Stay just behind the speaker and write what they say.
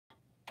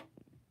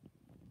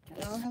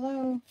Hello,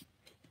 hello.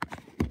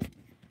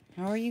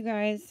 How are you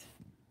guys?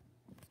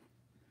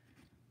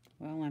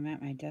 Well, I'm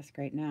at my desk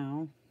right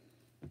now.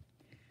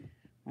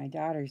 My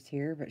daughter's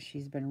here, but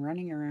she's been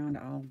running around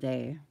all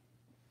day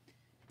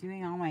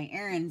doing all my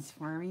errands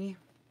for me.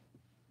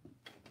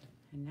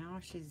 And now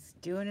she's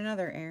doing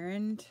another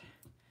errand.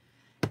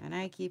 And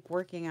I keep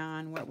working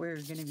on what we're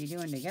going to be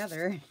doing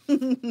together.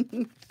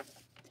 But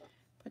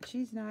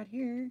she's not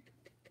here.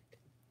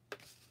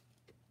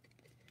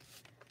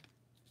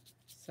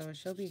 So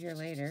she'll be here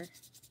later.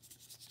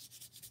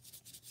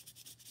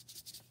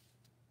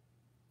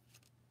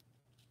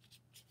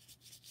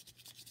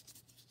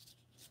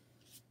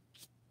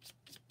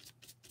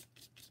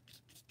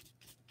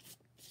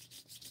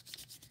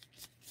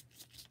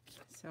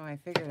 So I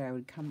figured I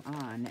would come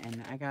on,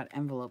 and I got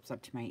envelopes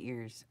up to my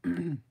ears.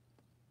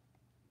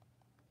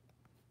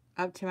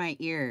 Up to my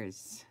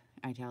ears,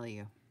 I tell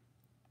you.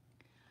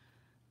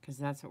 Because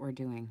that's what we're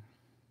doing.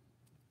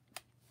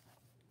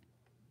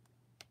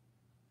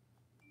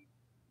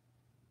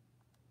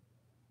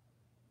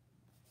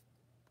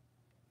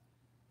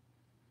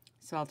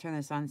 So I'll turn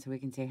this on so we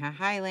can say,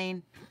 hi,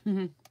 Lane.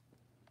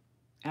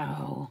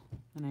 Oh,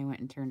 and I went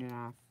and turned it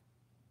off.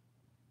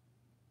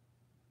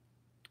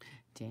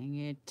 Dang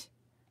it.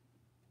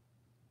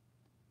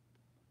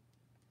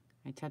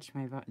 I touched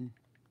my button.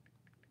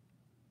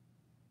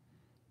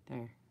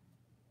 There.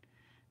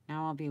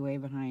 Now I'll be way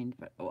behind,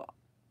 but oh,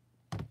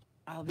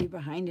 I'll be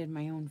behind in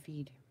my own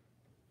feed.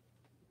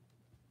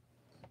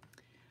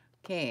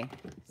 Okay,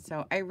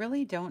 so I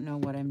really don't know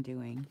what I'm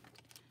doing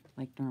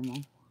like normal.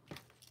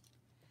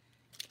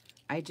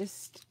 I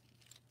just,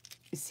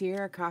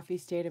 Sierra Coffee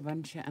stayed a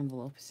bunch of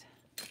envelopes.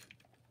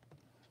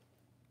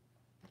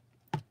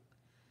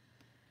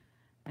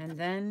 And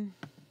then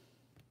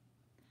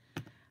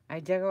I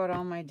dug out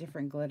all my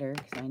different glitter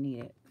because I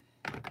need it.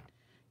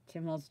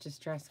 Tim Holtz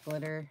Distress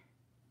Glitter.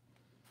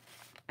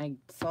 I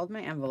sold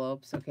my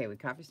envelopes. Okay, we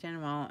coffee stained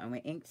them all and we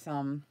inked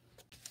some.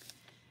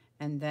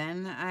 And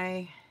then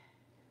I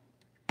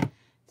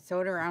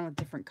sewed around with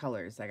different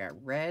colors. I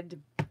got red,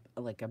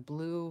 like a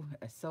blue,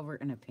 a silver,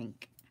 and a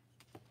pink.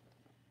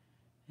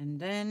 And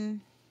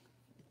then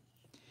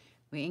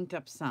we inked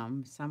up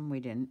some. Some we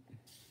didn't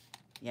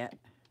yet.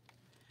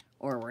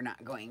 Or we're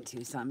not going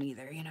to some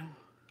either, you know.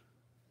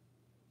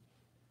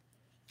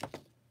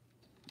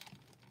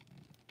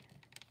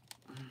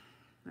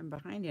 I'm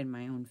behind in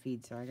my own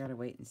feed, so I gotta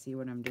wait and see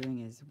what I'm doing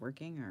is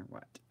working or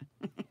what.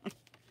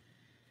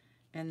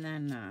 And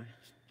then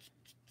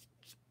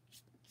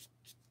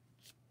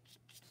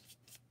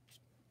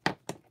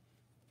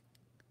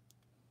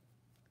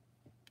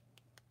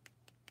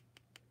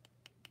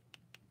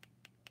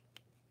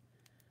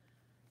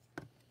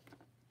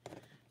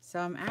so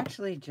I'm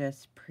actually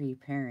just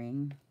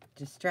preparing,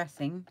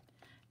 distressing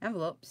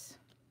envelopes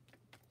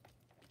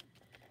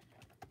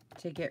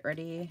to get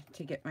ready,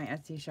 to get my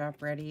Etsy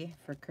shop ready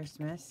for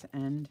Christmas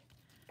and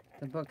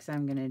the books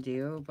I'm gonna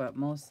do, but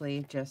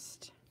mostly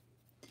just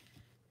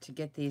to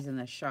get these in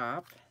the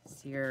shop.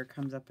 Sierra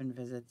comes up and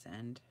visits,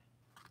 and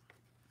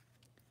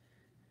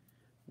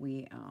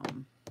we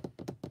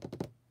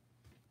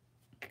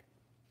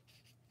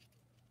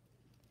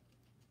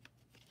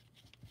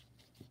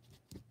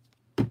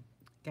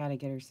gotta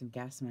get her some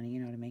gas money, you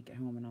know, to make it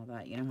home and all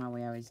that. You know how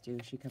we always do.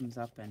 She comes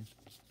up and,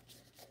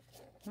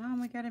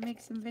 Mom, we gotta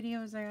make some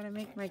videos. I gotta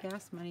make my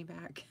gas money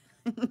back.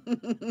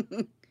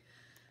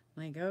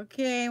 Like,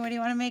 okay, what do you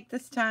want to make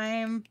this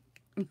time?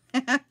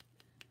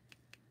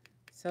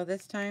 So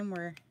this time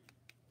we're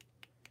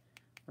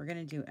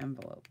gonna do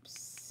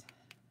envelopes.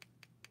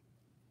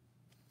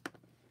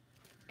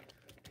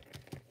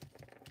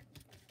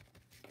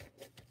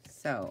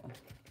 So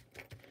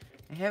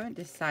I haven't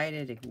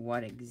decided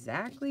what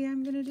exactly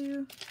I'm gonna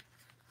do,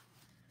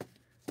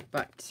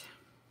 but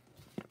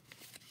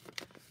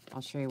I'll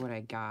show you what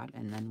I got,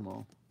 and then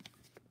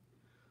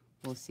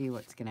we'll see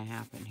what's gonna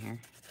happen here.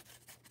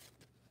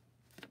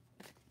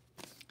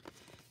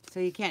 So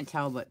you can't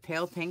tell, but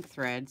pale pink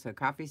thread, so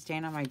coffee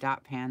stain on my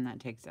dot pan, that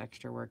takes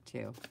extra work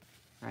too,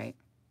 right?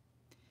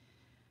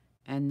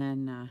 And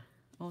then,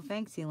 oh,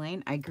 thanks,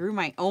 Elaine. I grew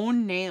my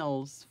own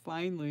nails,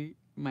 finally,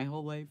 my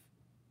whole life.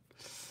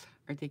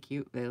 Aren't they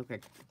cute? They look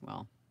like,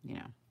 well, you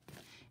know.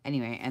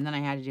 Anyway, and then I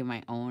had to do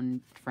my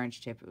own French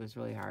tip. It was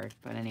really hard,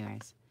 but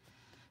anyways.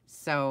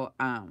 So,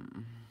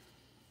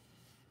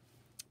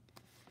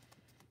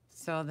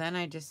 so then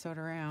I just sewed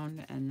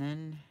around, and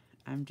then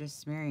I'm just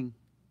smearing.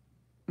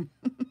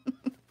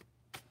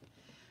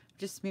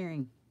 Just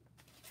smearing.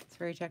 It's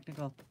very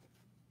technical.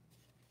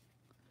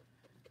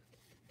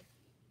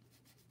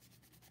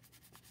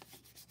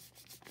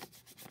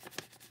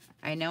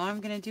 I know I'm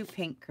going to do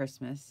pink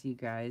Christmas, you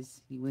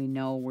guys. We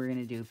know we're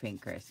going to do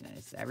pink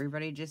Christmas.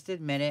 Everybody just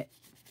admit it.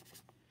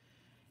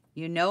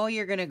 You know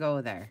you're going to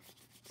go there.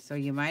 So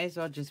you might as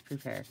well just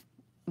prepare.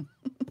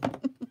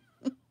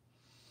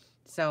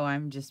 So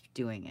I'm just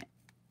doing it.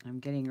 I'm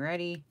getting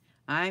ready.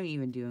 I'm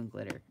even doing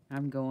glitter.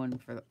 I'm going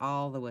for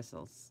all the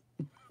whistles.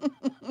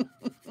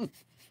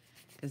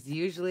 Because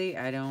usually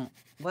I don't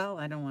Well,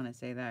 I don't want to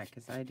say that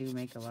because I do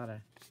make a lot of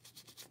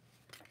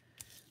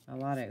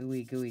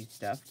ooey gooey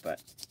stuff,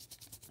 but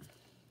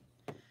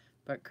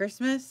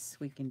Christmas,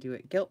 we can do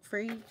it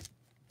guilt-free.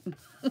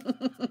 We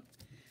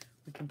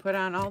can put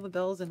on all the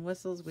bells and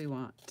whistles we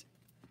want.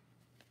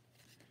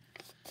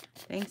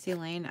 Thanks,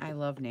 Elaine. I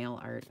love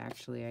nail art,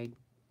 actually.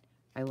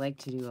 I like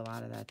to do a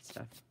lot of that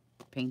stuff.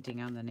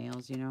 Painting on the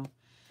nails, you know.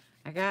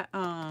 I got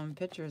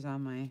pictures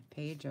on my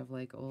page of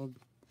like old,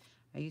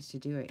 I used to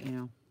do it, you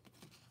know,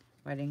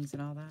 weddings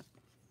and all that.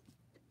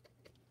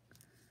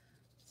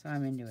 So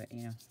I'm into it,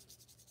 you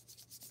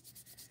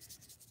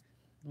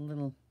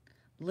know.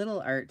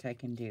 Little art I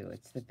can do.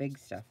 It's the big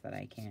stuff that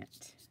I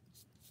can't.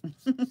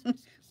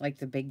 Like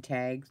the big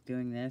tags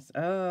doing this.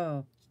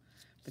 Oh,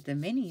 but the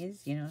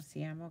minis, you know,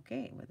 see, I'm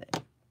okay with it.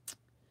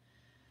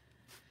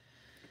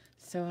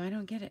 So I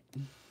don't get it,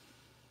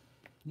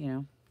 you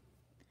know.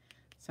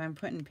 So I'm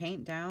putting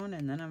paint down,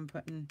 and then I'm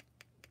putting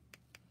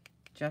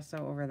gesso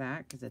over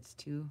that because it's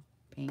too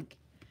pink.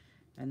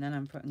 And then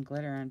I'm putting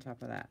glitter on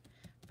top of that.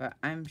 But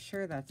I'm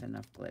sure that's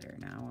enough glitter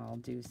now. I'll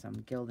do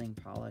some gilding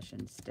polish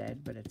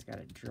instead, but it's got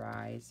to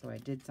dry. So I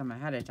did some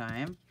ahead of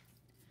time.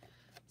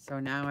 So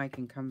now I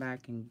can come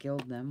back and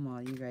gild them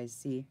while you guys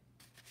see.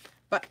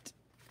 But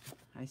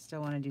I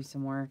still want to do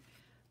some more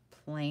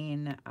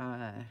plain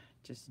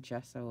just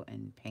gesso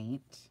and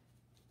paint.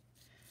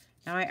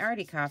 Now I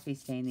already coffee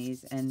stain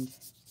these, and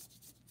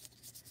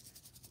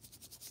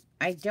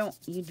I don't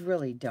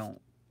usually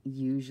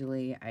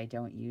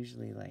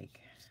like,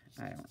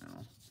 I don't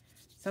know.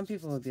 Some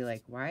people would be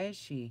like, why is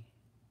she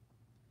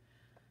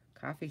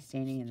coffee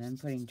staining and then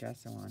putting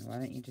gesso on? Why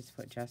don't you just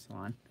put gesso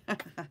on?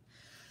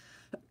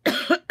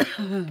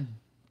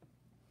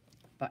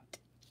 But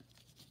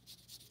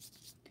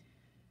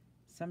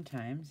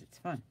sometimes it's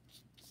fun.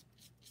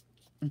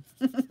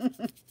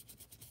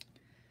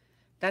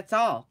 That's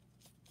all.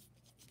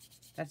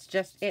 That's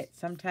just it.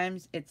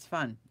 Sometimes it's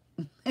fun.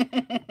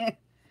 You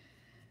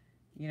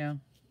know.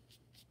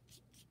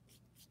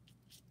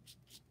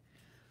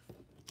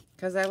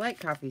 Because I like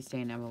coffee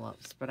stain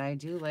envelopes, but I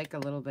do like a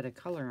little bit of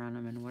color on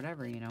them and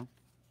whatever, you know.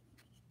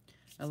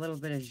 A little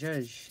bit of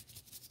zhuzh.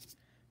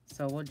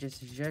 So we'll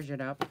just zhuzh it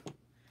up.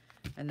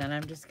 And then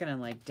I'm just going to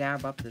like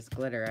dab up this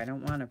glitter. I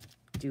don't want to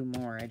do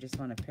more. I just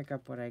want to pick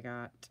up what I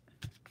got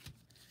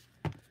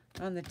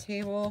on the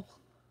table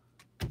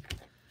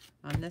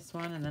on this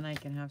one. And then I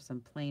can have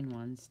some plain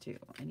ones too.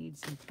 I need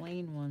some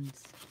plain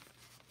ones.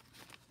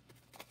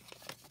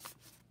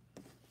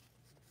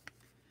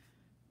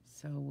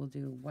 So we'll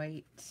do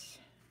white.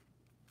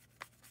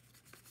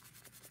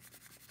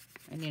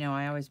 And you know,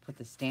 I always put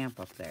the stamp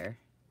up there.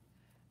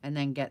 And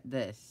then get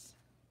this.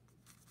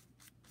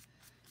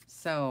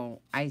 So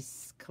I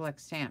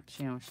collect stamps,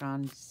 you know,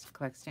 Sean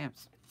collects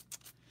stamps.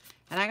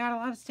 And I got a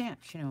lot of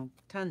stamps, you know,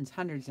 tons,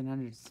 hundreds and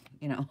hundreds,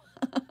 you know.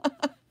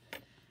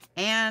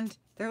 And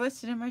they're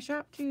listed in my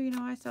shop too, you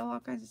know, I sell all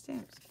kinds of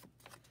stamps.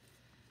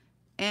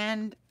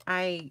 And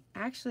I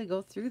actually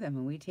go through them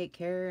and we take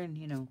care and,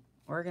 you know,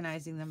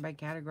 organizing them by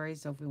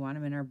categories. So if we want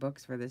them in our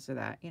books for this or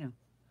that, you know,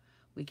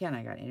 we can.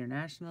 I got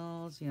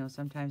internationals, you know,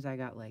 sometimes I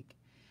got like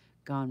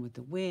Gone with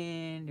the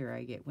Wind, or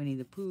I get Winnie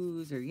the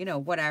Pooh's, or, you know,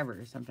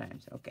 whatever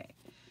sometimes. Okay.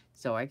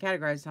 So I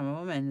categorize some of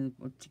them, and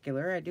in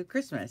particular, I do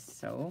Christmas.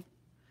 So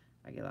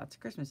I get lots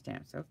of Christmas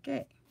stamps.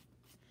 Okay.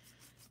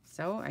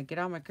 So I get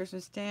all my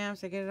Christmas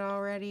stamps. I get it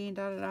all ready, put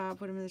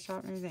them in the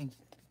shop and everything.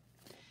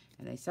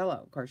 And they sell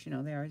out, of course, you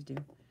know, they always do.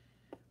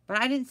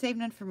 But I didn't save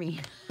none for me.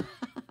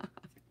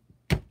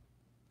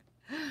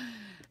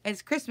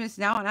 It's Christmas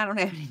now, and I don't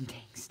have any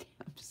dang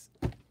stamps.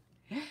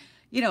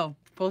 You know,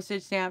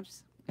 postage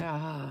stamps.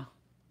 Ah,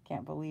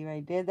 can't believe I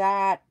did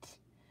that.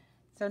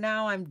 So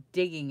now I'm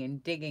digging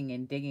and digging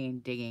and digging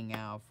and digging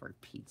now, for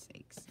Pete's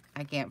sakes.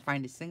 I can't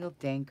find a single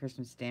dang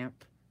Christmas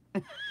stamp.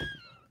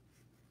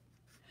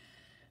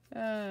 Oh,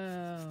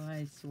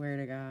 I swear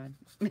to God.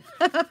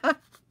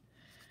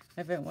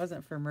 If it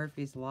wasn't for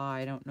Murphy's Law,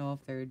 I don't know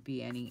if there would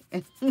be any.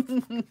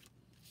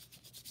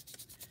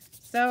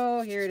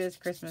 So here it is,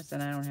 Christmas,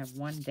 and I don't have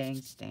one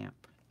dang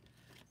stamp.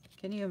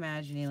 Can you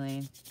imagine,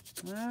 Elaine?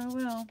 Oh,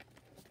 well.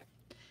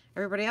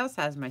 Everybody else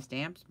has my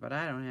stamps, but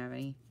I don't have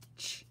any.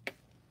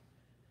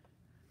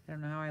 I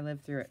don't know how I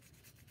live through it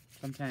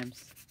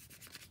sometimes,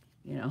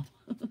 you know.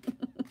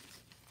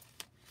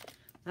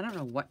 I don't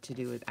know what to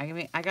do with. I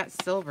mean, I got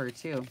silver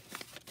too.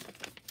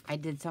 I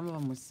did some of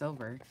them with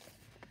silver,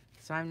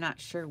 so I'm not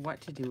sure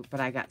what to do. But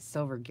I got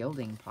silver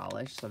gilding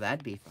polish, so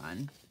that'd be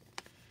fun.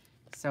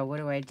 So what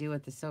do I do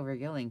with the silver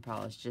gilding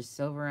polish? Just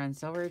silver on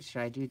silver?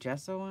 Should I do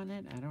gesso on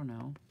it? I don't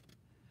know.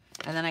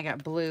 And then I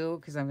got blue,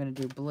 because I'm going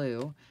to do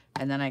blue.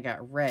 And then I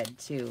got red,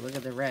 too. Look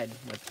at the red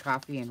with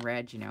coffee and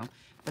red, you know.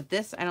 But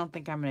this, I don't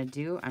think I'm going to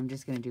do. I'm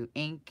just going to do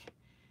ink,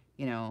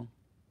 you know,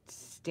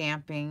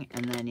 stamping.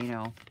 And then, you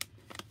know,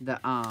 the,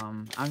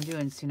 I'm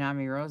doing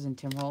Tsunami Rose and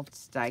Tim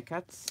Holtz die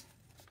cuts.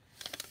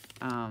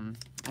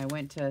 I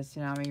went to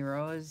Tsunami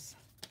Rose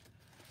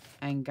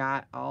and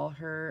got all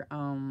her,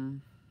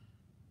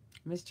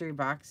 mystery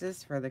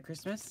boxes for the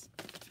Christmas.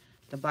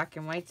 The black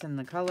and whites and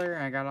the color,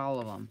 I got all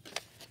of them.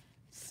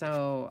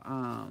 So,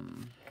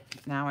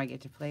 now I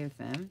get to play with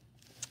them.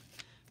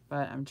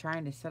 But I'm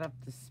trying to set up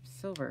this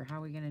silver. How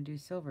are we going to do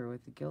silver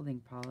with the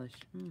gilding polish?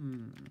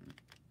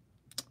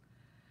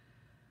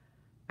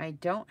 I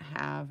don't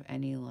have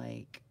any,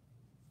 like,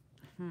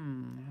 I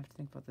have to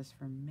think about this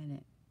for a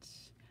minute.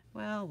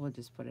 Well, we'll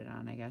just put it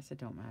on, I guess. It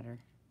don't matter.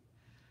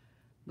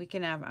 We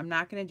can have, I'm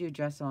not going to do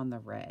gesso on the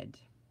red,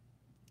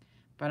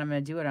 but I'm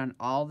going to do it on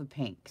all the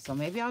pink. So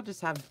maybe I'll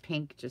just have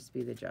pink just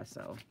be the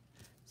gesso.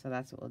 So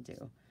that's what we'll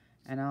do.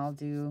 And I'll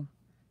do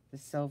the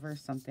silver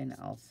something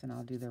else, and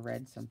I'll do the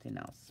red something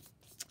else.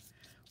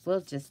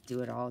 We'll just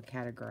do it all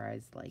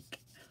categorized like,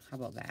 how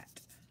about that?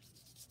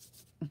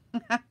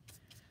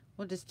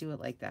 We'll just do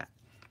it like that.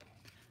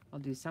 I'll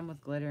do some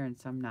with glitter and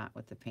some not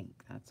with the pink.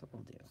 That's what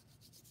we'll do.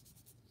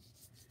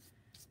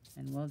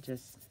 And we'll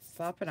just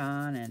slap it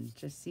on and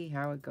just see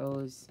how it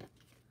goes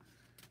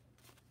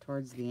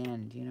towards the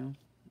end, you know.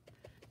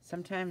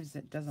 Sometimes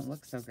it doesn't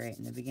look so great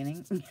in the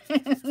beginning.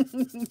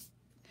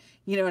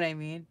 You know what I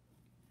mean?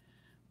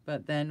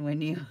 But then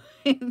when you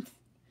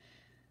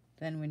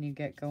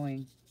get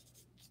going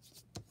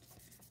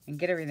and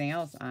get everything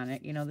else on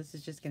it, you know, this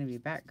is just going to be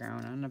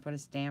background. I'm going to put a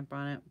stamp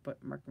on it,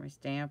 mark my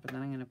stamp, and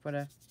then I'm going to put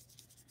a,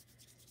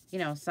 you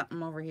know,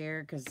 something over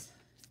here, because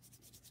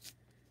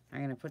I'm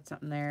going to put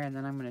something there, and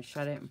then I'm going to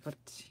shut it and put,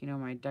 you know,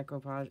 my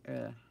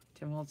decoupage,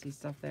 Tim Holtzy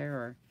stuff there,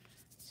 or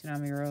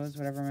Tsunami Rose,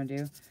 whatever I'm going to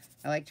do.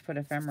 I like to put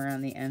ephemera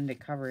on the end to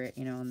cover it,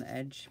 you know, on the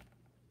edge.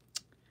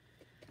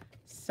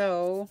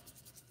 So,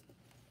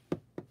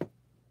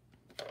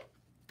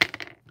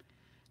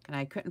 and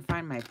I couldn't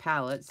find my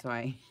palette, so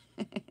I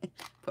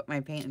put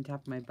my paint on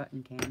top of my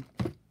button can.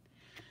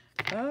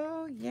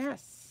 Oh,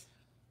 yes.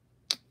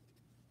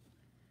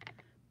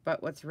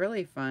 But what's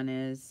really fun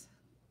is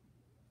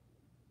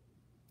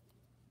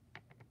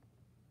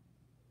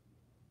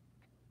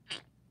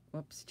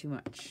whoops, too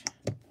much.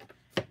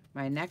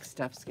 My next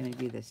stuff's going to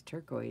be this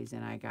turquoise,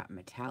 and I got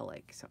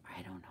metallic, so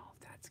I don't know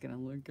if that's going to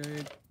look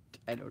good.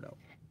 I don't know.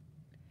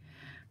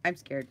 I'm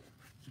scared.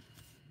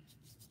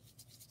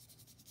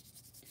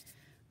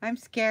 I'm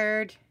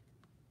scared.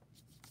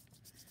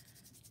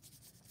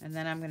 And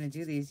then I'm going to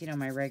do these, you know,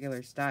 my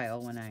regular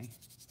style when I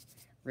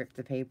rip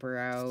the paper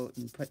out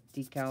and put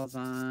decals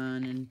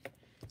on and,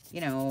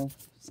 you know,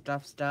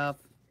 stuff.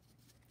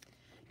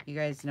 You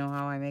guys know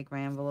how I make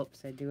my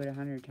envelopes. I do it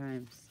 100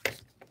 times.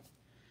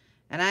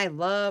 And I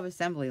love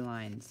assembly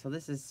lines, so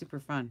this is super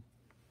fun.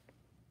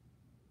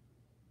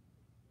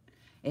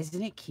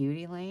 Isn't it cute,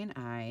 Elaine?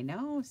 I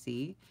know,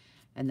 see?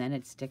 And then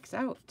it sticks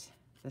out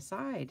the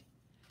side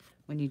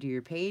when you do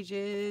your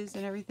pages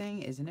and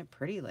everything. Isn't it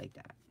pretty like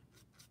that?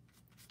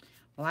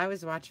 Well, I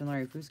was watching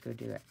Lori Fusco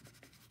do it.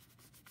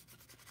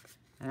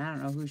 And I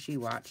don't know who she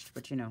watched,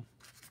 but you know,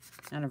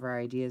 none of our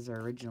ideas are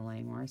original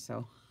anymore,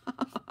 so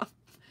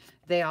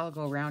they all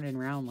go round and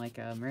round like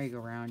a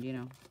merry-go-round, you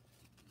know.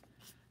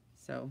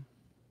 So,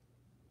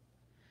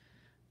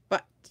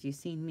 but you've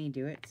seen me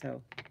do it,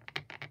 so.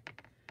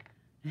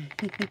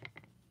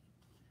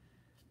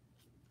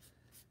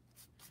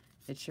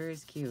 It sure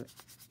is cute.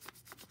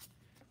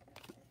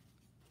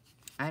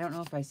 I don't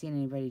know if I've seen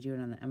anybody do it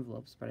on the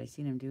envelopes, but I've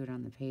seen them do it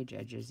on the page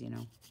edges, you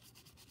know.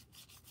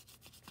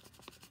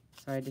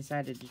 So I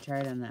decided to try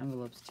it on the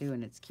envelopes too,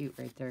 and it's cute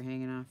right there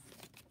hanging off.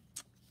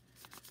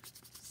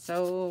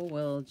 So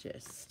we'll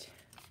just...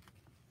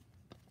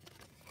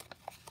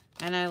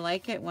 And I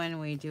like it when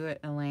we do it,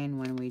 Elaine,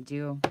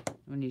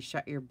 when you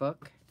shut your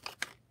book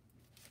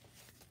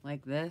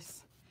like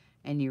this,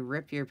 and you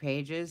rip your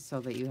pages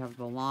so that you have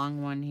the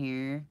long one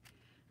here,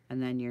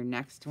 and then your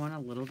next one a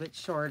little bit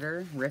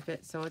shorter. Rip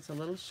it so it's a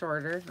little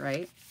shorter,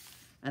 right?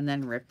 And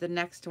then rip the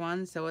next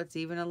one so it's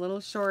even a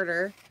little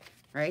shorter,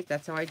 right?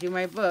 That's how I do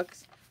my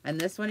books. And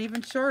this one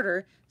even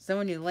shorter, so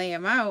when you lay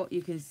them out,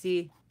 you can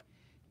see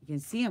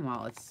them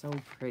all. It's so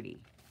pretty.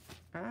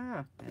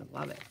 Ah, I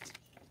love it.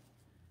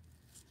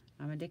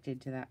 I'm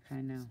addicted to that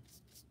kind now.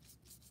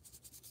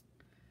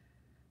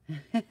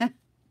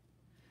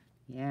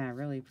 Yeah,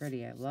 really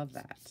pretty. I love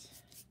that.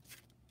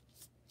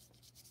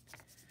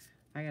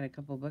 I got a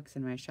couple books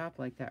in my shop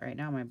like that right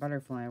now. My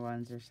butterfly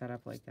ones are set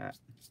up like that.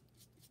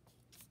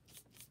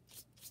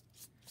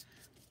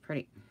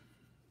 Pretty.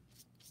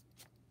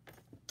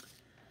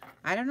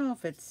 I don't know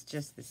if it's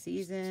just the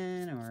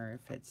season or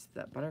if it's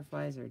the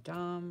butterflies are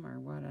dumb or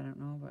what. I don't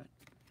know, but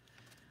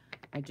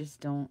I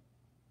just don't.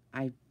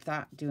 I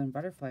thought doing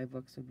butterfly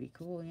books would be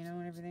cool, you know,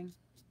 and everything.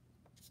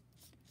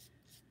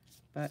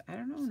 But I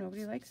don't know.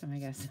 Nobody likes them, I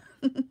guess.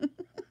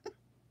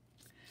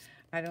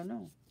 I don't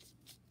know.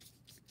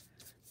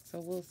 So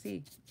we'll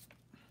see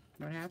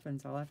what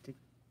happens. I'll have to...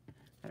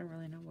 I don't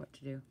really know what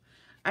to do.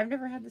 I've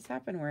never had this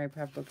happen where I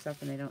have books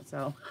up and they don't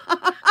sell.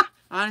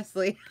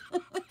 Honestly.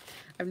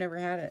 I've never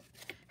had it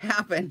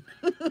happen.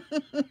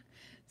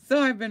 So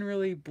I've been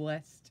really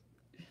blessed.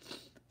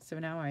 So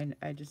now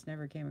I just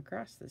never came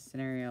across this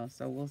scenario.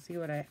 So we'll see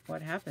what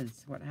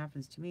happens. What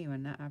happens to me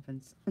when that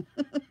happens.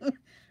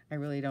 I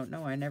really don't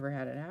know. I never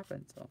had it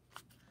happen. So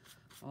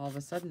all of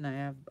a sudden I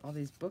have all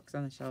these books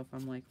on the shelf.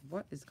 I'm like,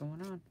 what is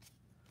going on?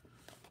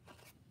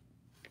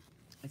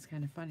 It's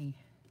kind of funny.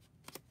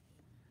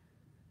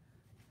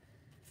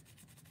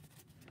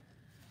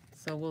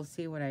 So we'll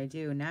see what I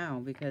do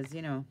now because,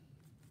 you know,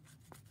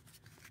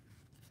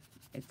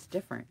 it's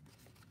different.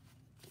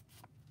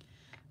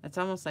 It's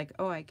almost like,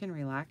 oh, I can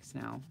relax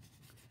now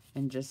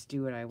and just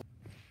do what I want.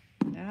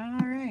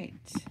 All right.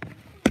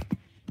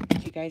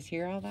 Did you guys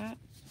hear all that?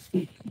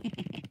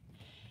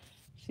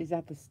 She's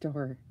at the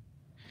store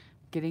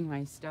getting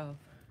my stuff.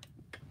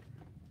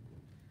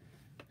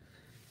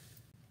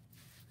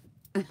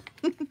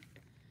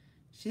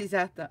 She's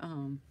at the,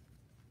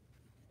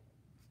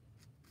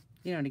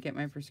 you know, to get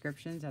my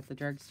prescriptions at the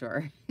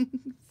drugstore.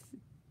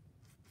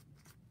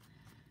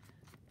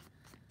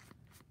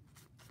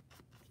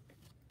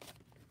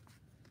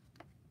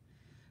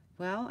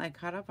 Well, I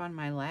caught up on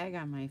my lag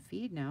on my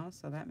feed now,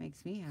 so that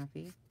makes me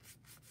happy.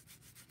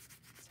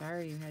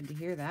 Sorry you had to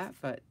hear that,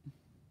 but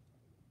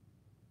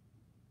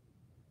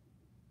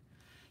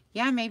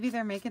yeah, maybe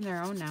they're making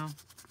their own now,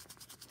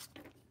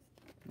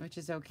 which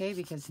is okay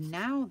because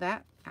now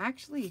that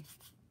actually,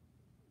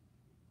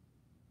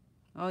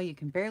 oh, you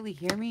can barely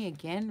hear me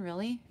again,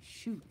 really?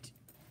 Shoot.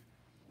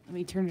 Let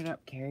me turn it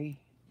up,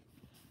 Carrie.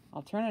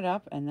 I'll turn it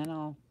up and then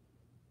I'll,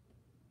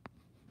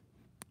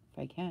 if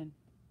I can.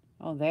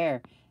 Oh,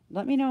 there.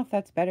 Let me know if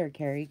that's better,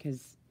 Carrie,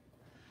 because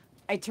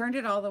I turned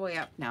it all the way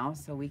up now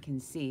so we can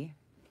see.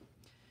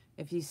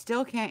 If you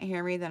still can't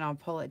hear me, then I'll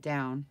pull it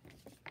down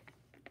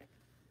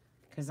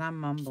because I'm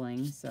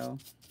mumbling, so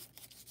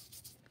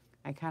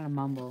I kind of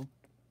mumble.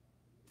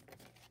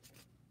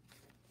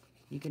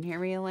 You can hear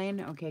me, Elaine?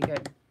 Okay,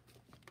 good.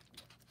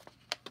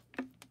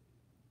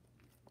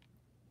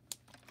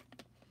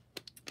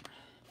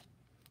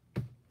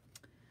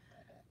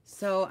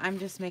 So I'm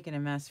just making a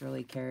mess,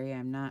 really, Carrie.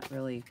 I'm not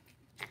really...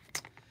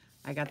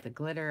 I got the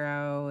glitter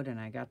out, and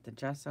I got the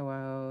gesso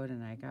out,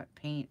 and I got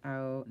paint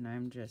out, and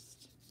I'm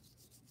just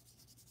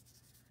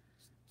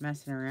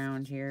messing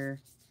around here,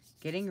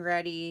 getting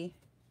ready,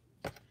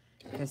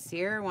 because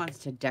Sierra wants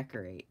to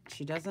decorate.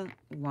 She doesn't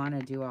want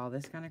to do all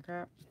this kind of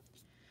crap.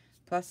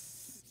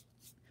 Plus,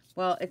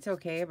 well, it's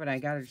okay, but I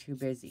got her too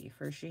busy.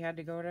 First, she had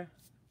to go to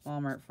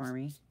Walmart for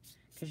me,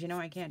 because, you know,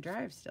 I can't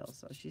drive still,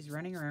 so she's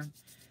running around.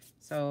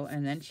 So,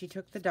 and then she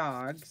took the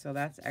dog, so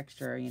that's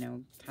extra, you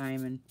know,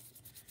 time and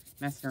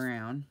messing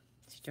around.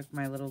 She took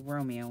my little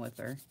Romeo with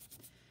her,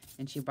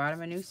 and she bought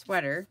him a new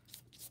sweater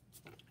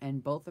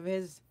and both of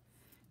his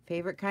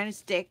favorite kind of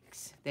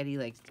sticks that he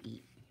likes to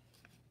eat,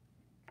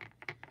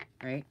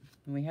 right?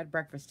 And we had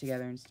breakfast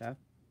together and stuff,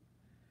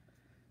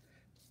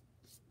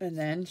 and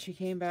then she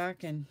came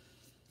back and,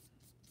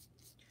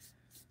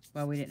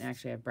 well, we didn't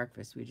actually have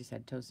breakfast, we just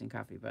had toast and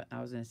coffee, but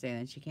I was gonna say,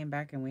 then she came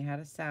back and we had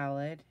a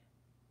salad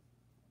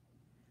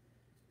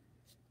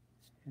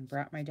and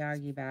brought my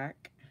doggy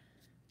back.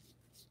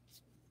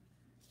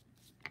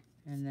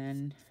 And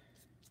then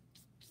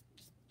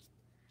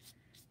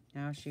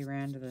now she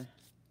ran to the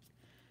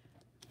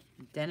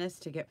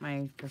dentist to get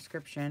my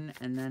prescription,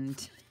 and then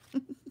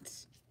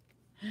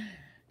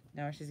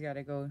now she's got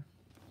to go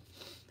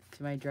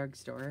to my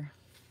drugstore.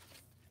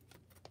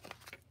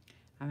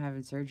 I'm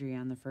having surgery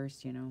on the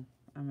 1st, you know,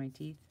 on my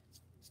teeth.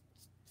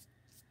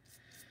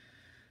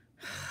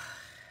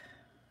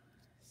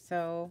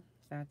 So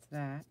that's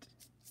that.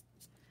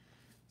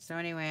 So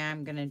anyway,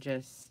 I'm gonna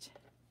just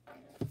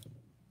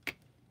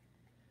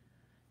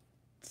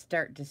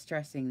start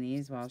distressing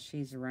these while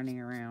she's running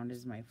around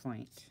is my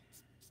point.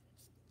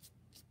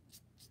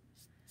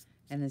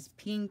 And this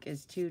pink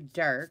is too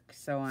dark,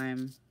 so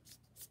I'm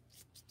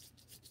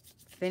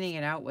thinning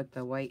it out with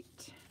the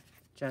white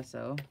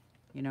gesso.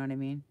 You know what I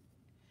mean?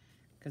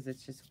 Because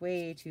it's just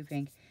way too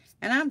pink.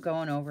 And I'm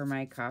going over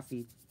my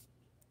coffee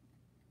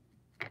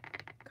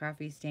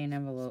stain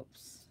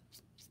envelopes.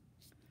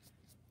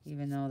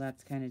 Even though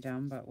that's kind of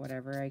dumb, but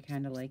whatever. I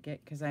kind of like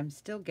it because I'm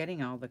still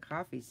getting all the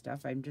coffee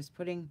stuff. I'm just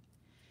putting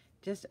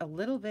just a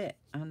little bit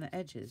on the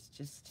edges,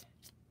 just,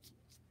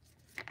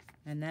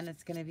 and then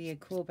it's going to be a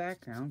cool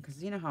background,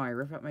 because you know how I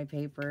rip up my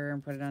paper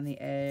and put it on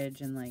the edge,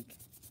 and like,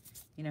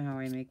 you know how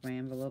I make my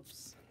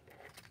envelopes.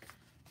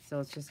 So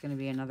it's just going to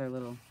be another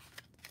little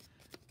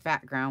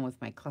background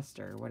with my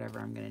cluster or whatever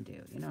I'm going to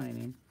do, you know what I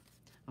mean?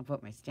 I'll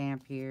put my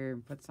stamp here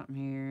and put something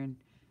here and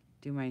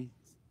do my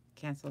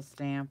cancel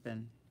stamp,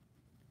 and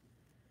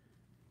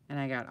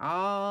I got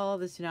all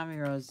the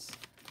Tsunami Rose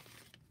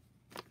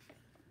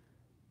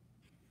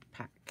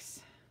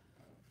packs.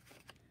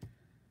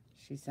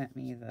 She sent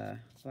me the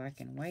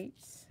black and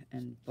whites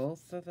and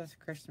both of the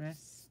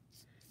Christmas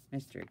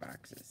mystery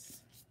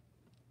boxes.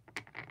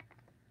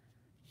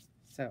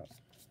 So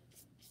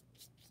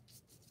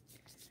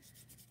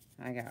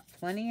I got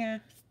plenty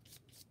of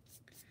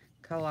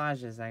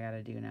collages I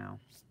gotta do now,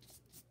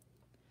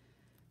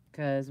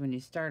 because when you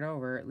start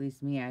over, at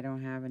least me, I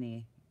don't have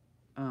any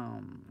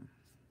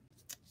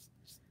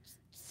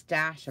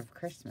stash of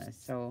Christmas,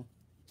 so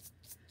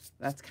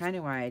that's kind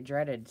of why I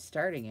dreaded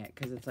starting it,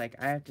 because it's like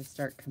I have to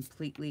start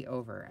completely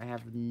over. I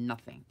have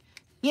nothing,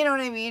 you know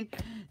what I mean?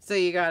 So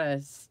you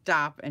gotta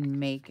stop and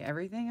make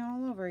everything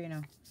all over, you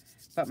know.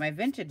 But my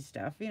vintage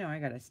stuff, you know, I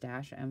got a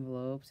stash of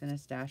envelopes and a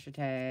stash of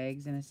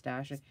tags and a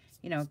stash of,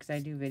 you know, because I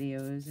do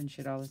videos and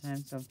shit all the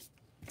time.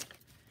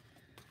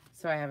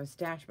 So I have a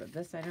stash, but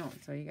this I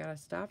don't. So you got to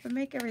stop and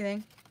make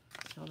everything.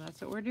 So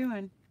that's what we're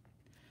doing.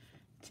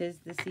 'Tis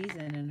the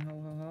season and ho,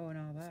 ho, ho and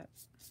all that.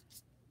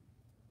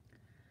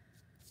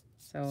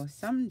 So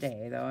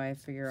someday, though, I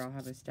figure I'll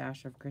have a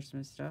stash of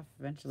Christmas stuff.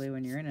 Eventually,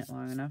 when you're in it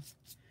long enough,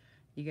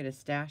 you get a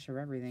stash of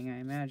everything, I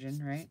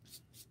imagine, right?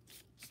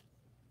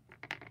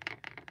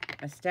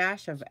 A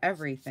stash of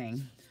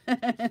everything.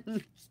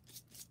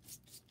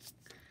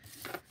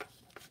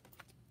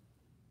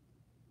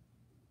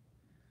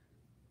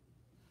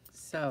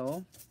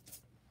 So,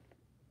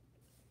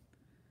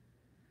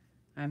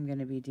 we're going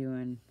to be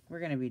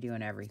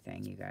doing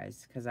everything, you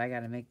guys, because I got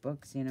to make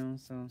books, you know,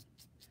 so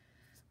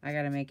I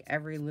got to make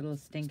every little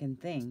stinking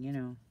thing, you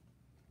know.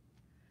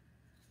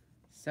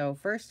 So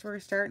first we're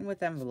starting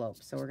with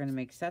envelopes. So we're going to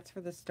make sets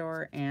for the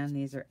store, and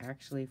these are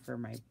actually for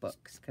my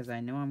books, because I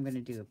know I'm going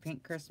to do a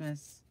pink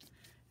Christmas,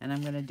 and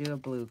I'm going to do a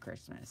blue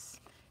Christmas,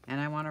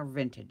 and I want a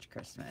vintage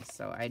Christmas.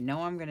 So I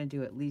know I'm going to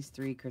do at least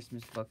 3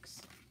 Christmas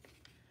books.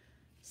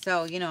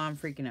 So, you know, I'm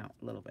freaking out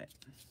a little bit.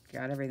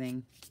 Got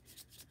everything.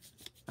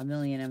 A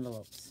million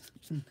envelopes.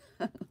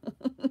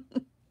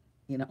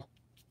 You know.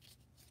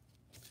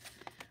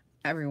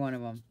 Every one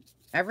of them.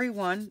 Every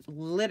one,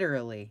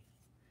 literally.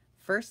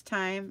 First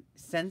time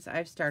since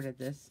I've started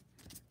this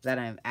that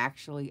I'm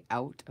actually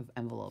out of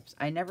envelopes.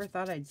 I never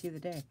thought I'd see the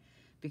day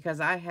because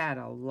I had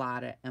a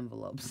lot of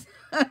envelopes.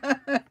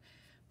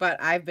 But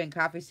I've been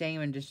copy staining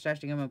them and just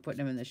stretching them and putting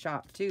them in the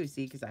shop too,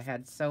 see, because I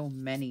had so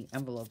many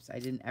envelopes. I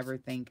didn't ever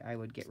think I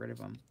would get rid of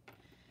them.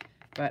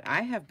 But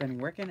I have been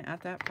working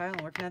at that pile and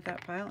working at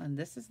that pile, and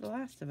this is the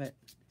last of it.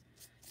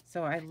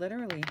 So I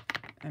literally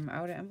am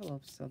out of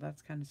envelopes, so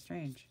that's kind of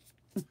strange.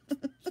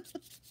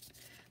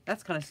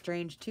 That's kind of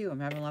strange too. I'm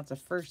having lots of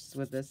firsts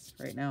with this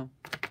right now.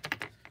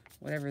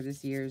 Whatever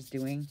this year is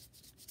doing.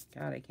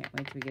 God, I can't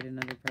wait till we get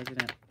another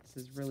president.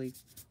 This is really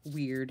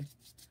weird.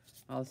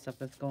 All the stuff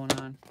that's going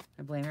on.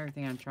 I blame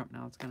everything on Trump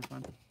now. It's kind of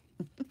fun.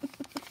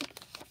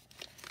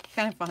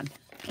 Kind of fun.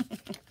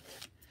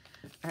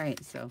 All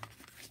right, so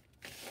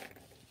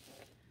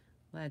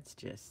let's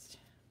just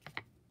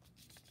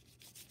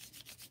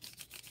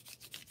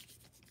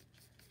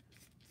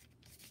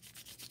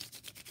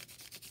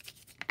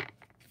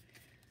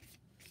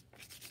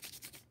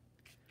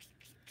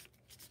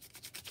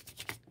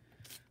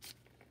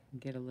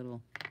get a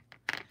little.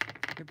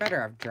 You're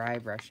better off dry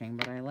brushing,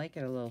 but I like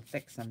it a little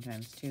thick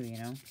sometimes too, you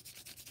know.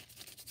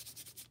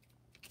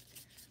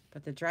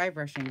 But the dry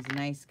brushing is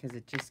nice because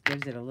it just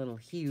gives it a little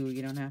hue.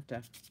 You don't have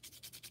to,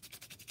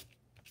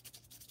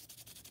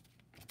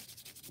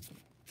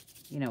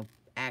 you know,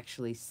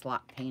 actually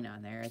slot paint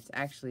on there. It's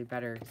actually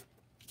better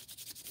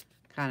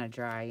kind of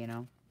dry, you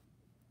know.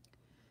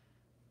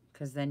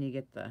 Because then you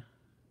get the,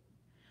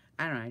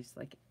 I don't know, I just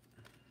like it.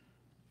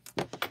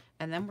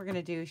 And then we're going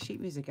to do sheet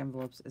music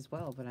envelopes as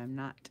well, but I'm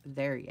not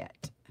there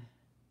yet.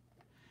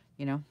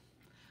 You know?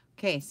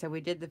 Okay, so we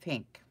did the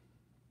pink.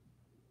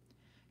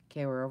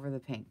 Okay, we're over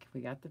the pink.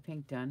 We got the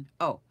pink done.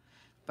 Oh,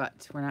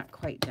 but we're not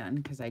quite done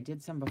because I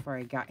did some before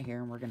I got here,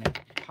 and we're going to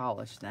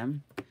polish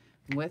them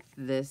with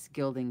this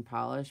gilding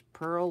polish.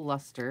 Pearl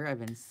Luster.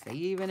 I've been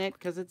saving it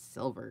because it's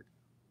silver.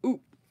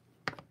 Ooh.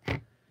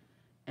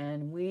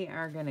 And we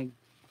are going to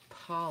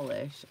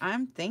polish.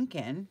 I'm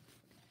thinking...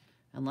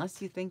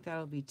 Unless you think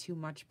that'll be too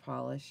much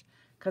polish.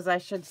 Because I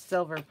should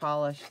silver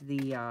polish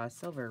the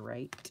silver,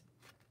 right?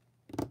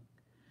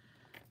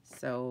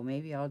 So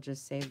maybe I'll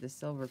just save the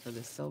silver for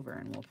the silver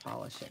and we'll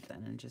polish it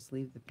then. And just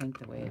leave the pink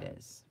the way it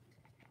is.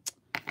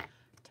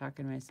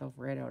 Talking myself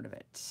right out of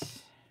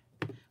it.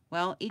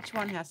 Well, each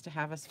one has to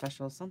have a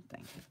special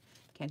something.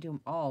 Can't do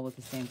them all with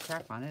the same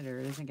crap on it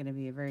or it isn't going to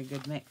be a very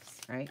good mix,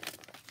 right?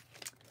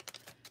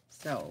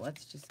 So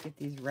let's just get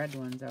these red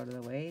ones out of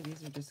the way.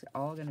 These are just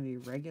all going to be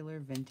regular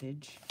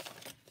vintage.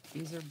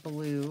 These are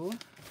blue.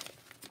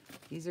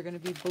 These are going to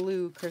be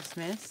blue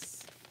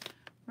Christmas.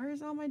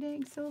 Where's all my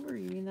dang silver?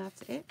 You mean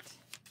that's it?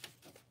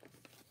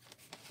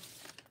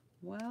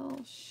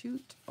 Well,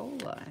 shoot,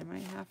 Ola. I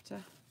might have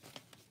to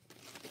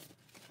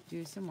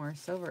do some more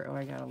silver. Oh,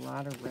 I got a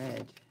lot of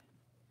red.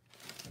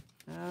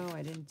 Oh,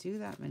 I didn't do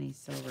that many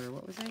silver.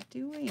 What was I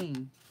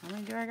doing? How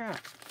many do I got?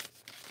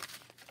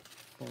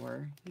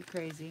 4. You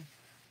crazy.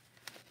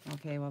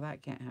 Okay, well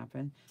that can't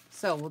happen.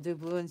 So we'll do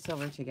blue and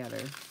silver together.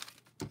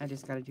 I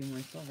just got to do more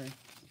silver.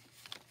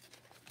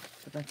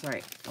 But that's all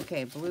right.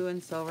 Okay, blue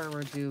and silver,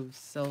 we'll do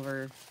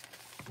silver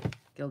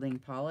gilding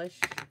polish.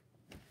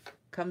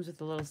 Comes with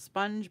a little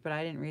sponge, but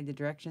I didn't read the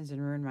directions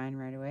and ruin mine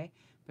right away.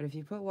 But if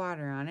you put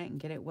water on it and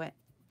get it wet,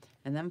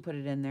 and then put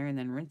it in there and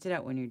then rinse it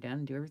out when you're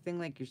done, do everything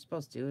like you're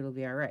supposed to, it'll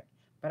be all right.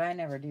 But I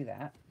never do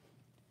that.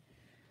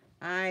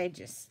 I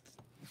just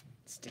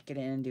stick it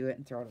in and do it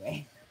and throw it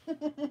away.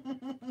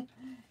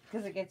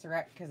 Because it gets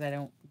wrecked because I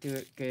don't do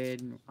it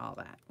good and all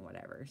that,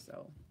 whatever.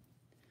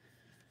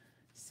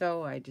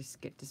 So I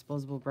just get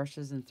disposable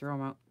brushes and throw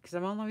them out because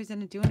I'm always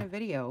doing a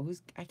video.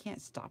 I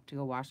can't stop to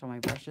go wash all my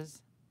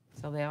brushes.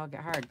 So they all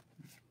get hard.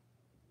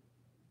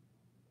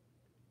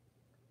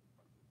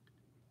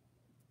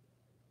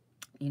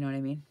 You know what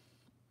I mean?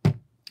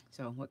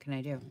 So what can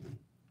I do?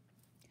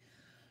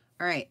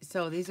 All right,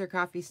 so these are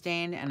coffee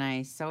stained, and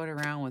I sewed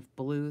around with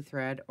blue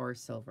thread or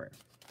silver.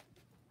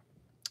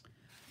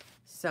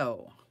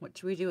 So what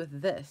should we do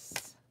with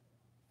this?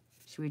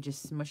 Should we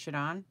just smush it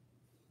on?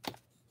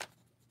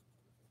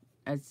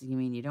 You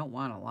mean, you don't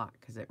want a lot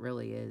because it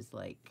really is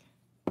like,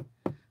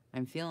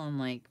 I'm feeling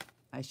like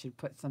I should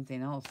put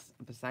something else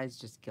besides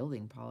just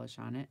gilding polish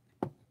on it.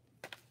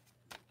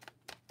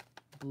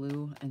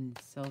 Blue and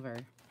silver.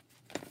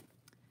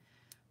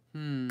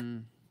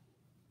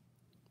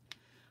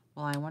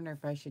 Well, I wonder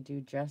if I should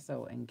do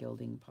gesso and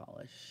gilding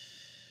polish.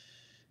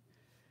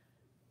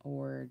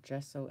 Or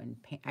gesso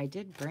and paint. I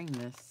did bring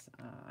this.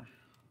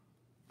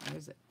 Where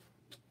is it?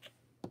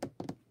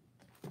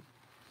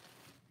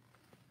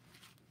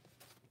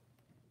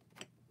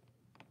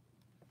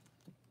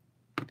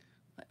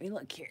 Let me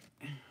look here.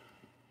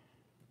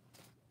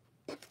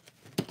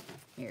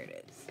 Here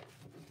it is.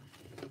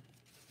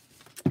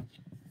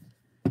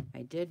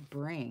 I did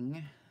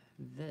bring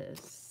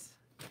this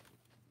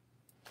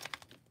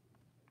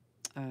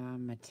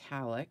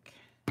metallic,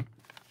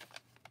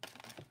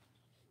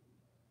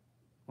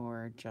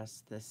 or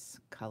just this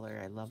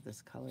color. I love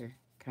this color.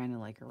 Kind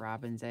of like a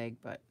robin's egg,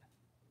 but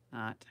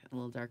not. A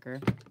little darker.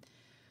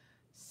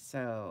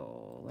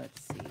 So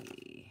let's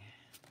see.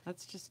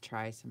 Let's just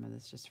try some of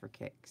this just for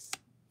kicks.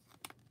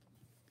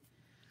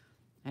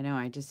 I know,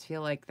 I just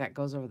feel like that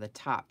goes over the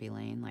top,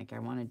 Elaine. Like I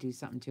want to do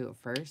something to it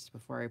first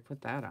before I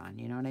put that on.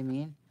 You know what I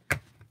mean?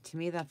 To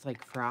me, that's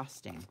like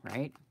frosting,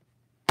 right?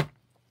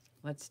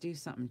 Let's do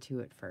something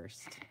to it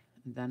first.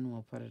 Then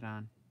we'll put it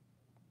on.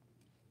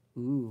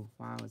 Ooh,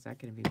 wow, is that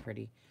going to be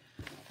pretty?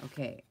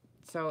 Okay,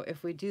 so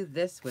if we do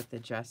this with the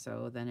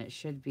gesso, then it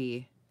should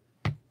be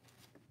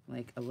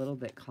like a little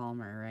bit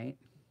calmer, right?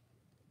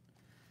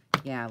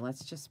 Yeah,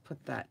 let's just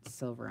put that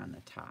silver on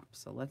the top.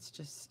 So let's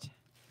just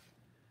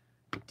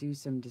do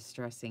some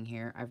distressing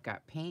here. I've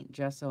got paint,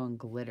 gesso, and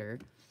glitter.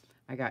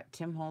 I got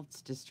Tim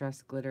Holtz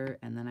distress glitter,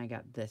 and then I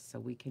got this. So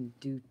we can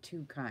do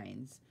two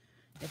kinds.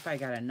 If I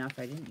got enough.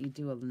 I didn't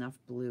do enough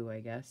blue,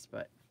 I guess,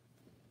 but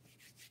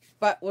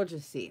we'll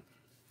just see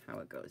how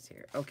it goes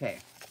here. Okay,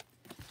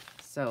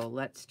 so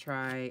let's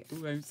try.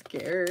 Ooh, I'm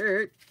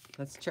scared.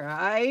 Let's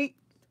try.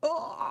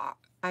 Oh,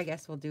 I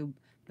guess we'll do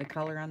the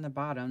color on the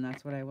bottom.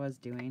 That's what I was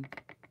doing.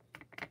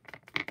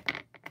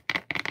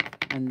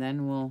 And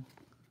then we'll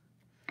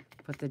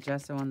put the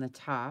gesso on the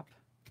top,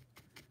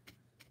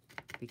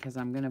 because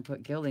I'm going to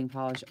put gilding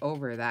polish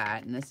over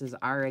that. And this is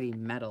already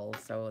metal,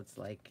 so it's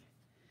like,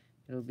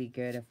 it'll be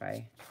good if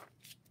I...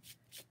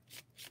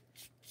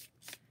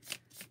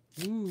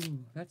 Ooh,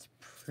 that's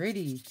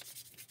pretty.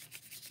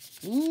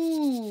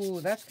 Ooh,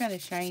 that's kind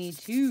of shiny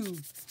too.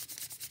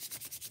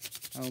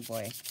 Oh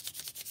boy.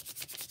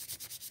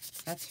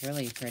 That's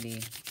really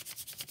pretty.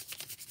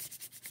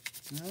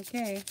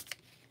 Okay.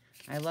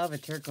 I love a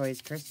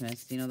turquoise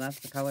Christmas. You know, that's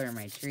the color of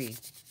my tree.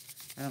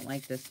 I don't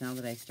like this now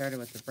that I started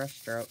with the brush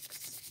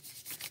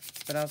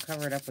strokes. But I'll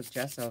cover it up with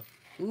gesso.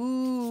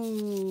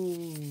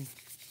 Ooh.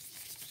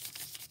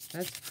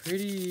 That's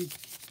pretty.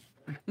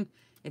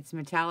 It's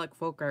metallic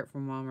folk art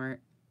from Walmart.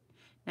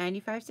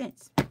 95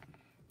 cents.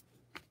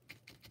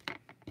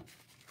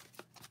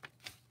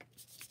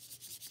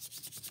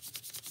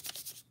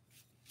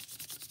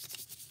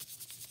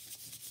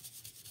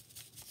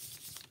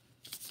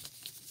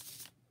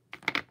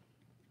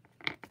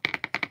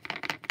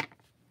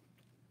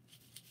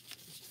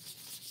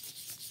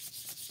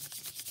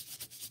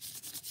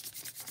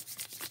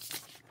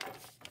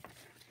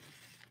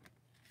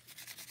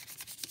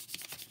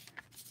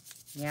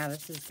 Yeah,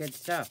 this is good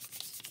stuff.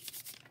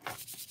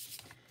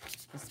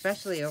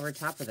 Especially over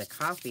top of the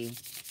coffee.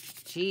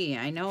 Gee,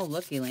 I know,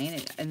 look, Elaine.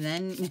 And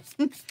then,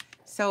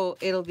 so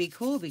it'll be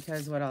cool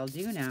because what I'll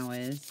do now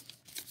is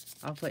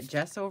I'll put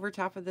gesso over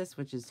top of this,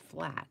 which is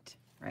flat,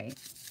 right?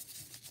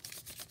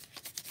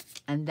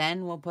 And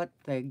then we'll put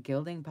the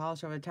gilding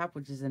polish over the top,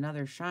 which is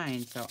another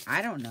shine. So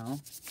I don't know.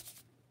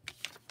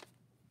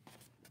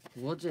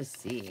 We'll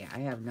just see. I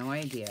have no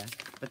idea.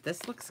 But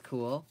this looks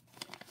cool.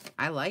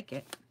 I like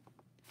it.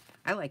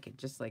 I like it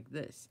just like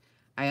this.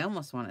 I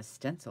almost want a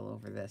stencil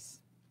over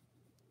this.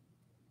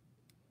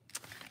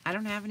 I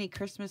don't have any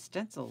Christmas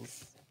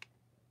stencils.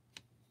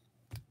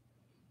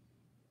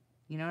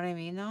 You know what I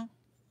mean, though?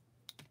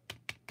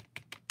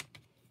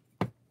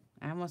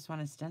 I almost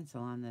want a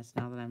stencil on this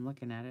now that I'm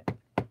looking at it.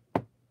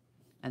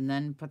 And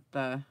then put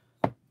the...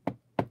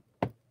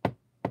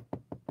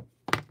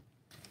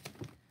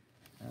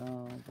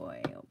 Oh,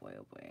 boy, oh, boy,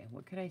 oh, boy.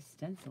 What could I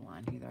stencil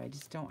on here, though? I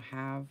just don't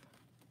have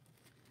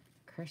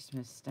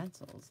Christmas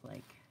stencils.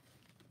 Like,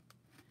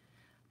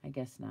 I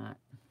guess not.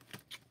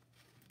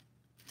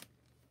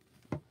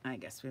 I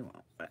guess we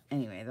won't. But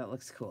anyway, that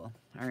looks cool.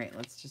 All right,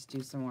 let's just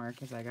do some more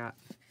because I got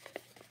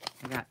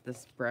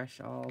this brush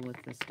all with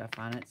this stuff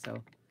on it.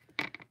 So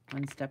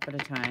one step at a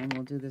time.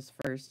 We'll do this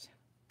first.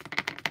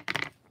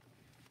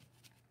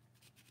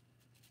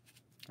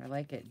 I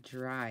like it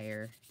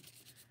drier.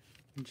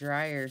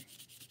 Drier,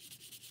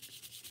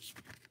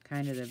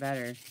 kind of the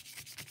better.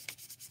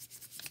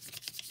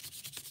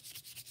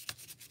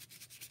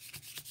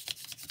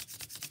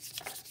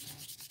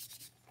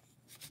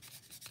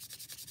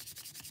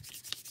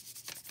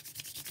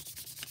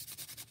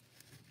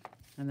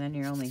 And then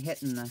you're only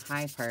hitting the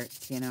high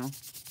parts, you know,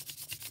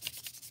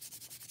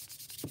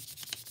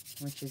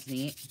 which is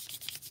neat.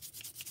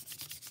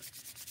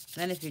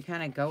 Then if you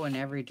kind of go in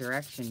every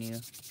direction, you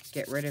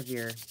get rid of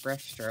your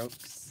brush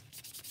strokes,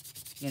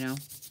 you know.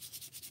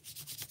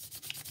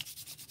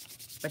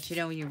 But, you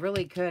know, you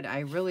really could, I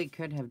really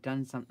could have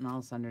done something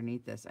else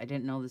underneath this. I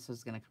didn't know this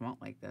was going to come out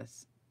like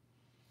this.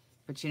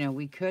 But, you know,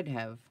 we could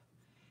have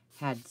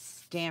had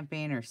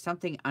stamping or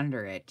something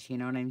under it, you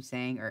know what I'm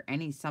saying? Or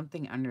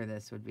something under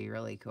this would be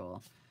really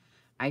cool.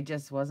 I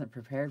just wasn't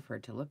prepared for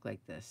it to look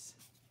like this,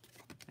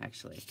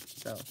 actually.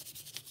 So,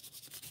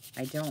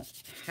 I don't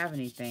have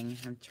anything.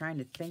 I'm trying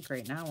to think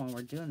right now while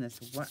we're doing this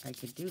what I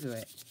could do to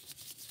it.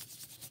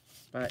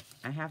 But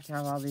I have to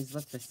have all these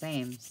look the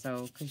same.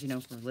 So, because, you know,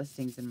 for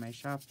listings in my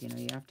shop, you know,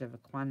 you have to have a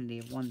quantity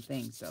of one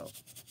thing. So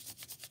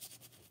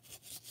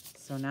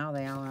now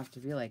they all have to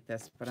be like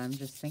this. But I'm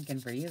just thinking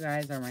for you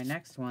guys or my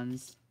next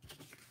ones,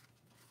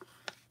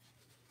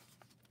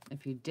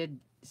 if you did,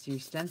 so you're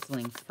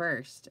stenciling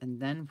first and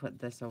then put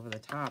this over the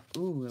top.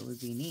 Ooh, it would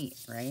be neat,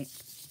 right?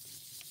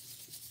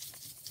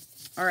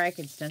 Or I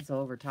could stencil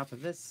over top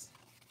of this.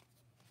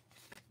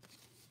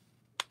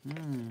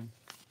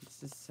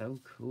 This is so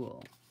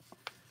cool.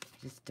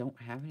 I just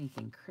don't have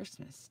anything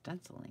Christmas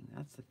stenciling.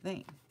 That's the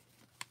thing.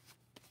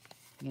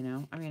 You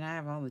know? I mean, I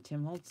have all the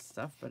Tim Holtz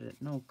stuff, but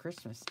no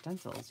Christmas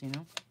stencils, you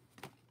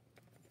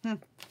know?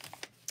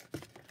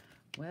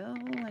 Well,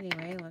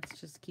 anyway, let's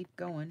just keep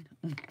going.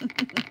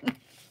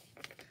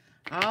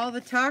 All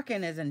the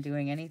talking isn't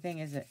doing anything,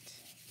 is it?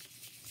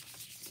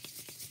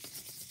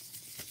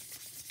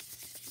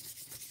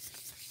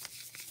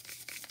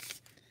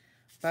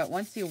 But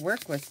once you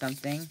work with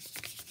something,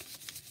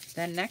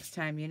 then next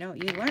time, you know,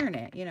 you learn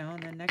it, you know,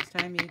 and then next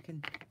time you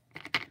can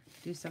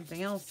do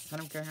something else. I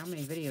don't care how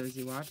many videos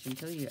you watch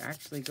until you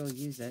actually go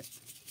use it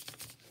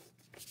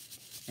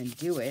and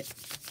do it.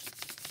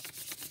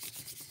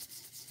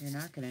 You're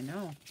not going to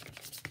know.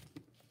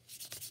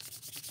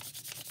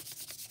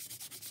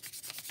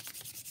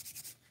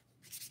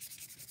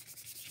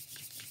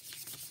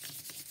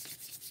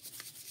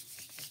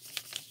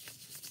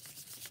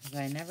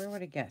 I never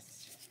would have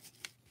guessed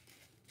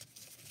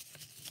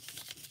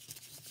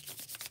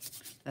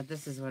that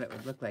this is what it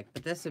would look like.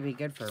 But this would be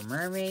good for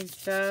mermaid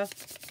stuff,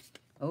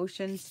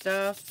 ocean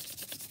stuff,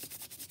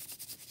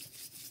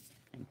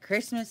 and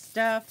Christmas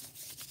stuff.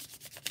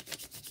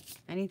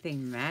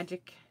 Anything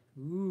magic.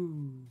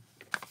 Ooh.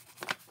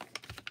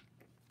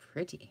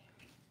 Pretty.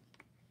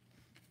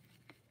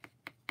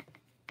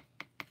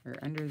 Or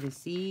under the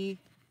sea.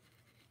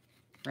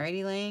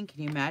 Righty Lane,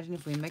 can you imagine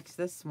if we mix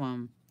this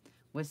one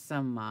with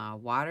some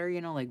water, you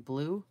know, like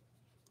blue?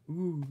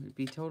 Ooh, it'd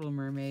be total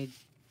mermaid,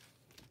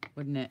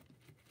 wouldn't it?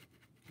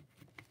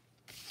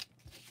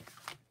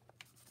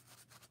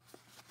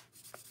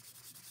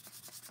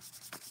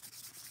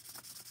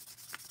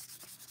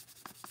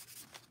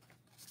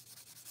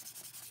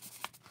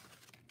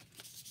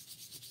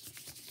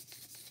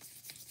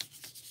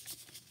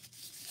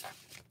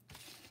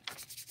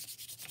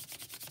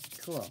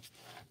 Cool.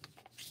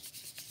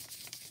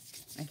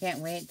 I can't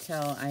wait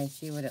till I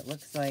see what it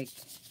looks like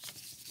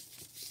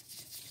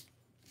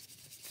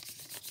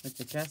with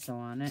the gesso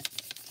on it.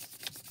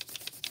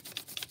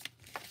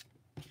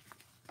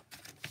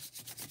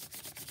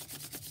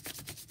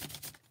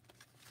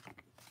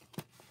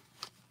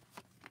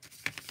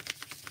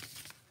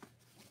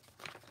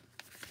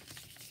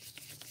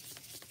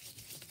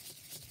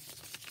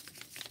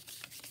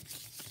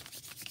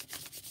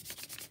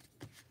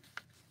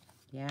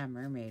 Yeah,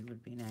 mermaid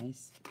would be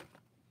nice.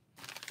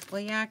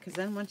 Well, yeah, because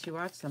then once you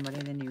watch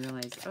somebody, then you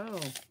realize, oh,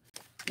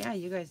 yeah,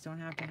 you guys don't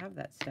have to have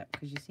that step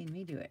because you've seen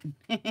me do it.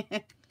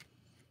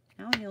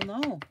 Now you'll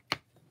know.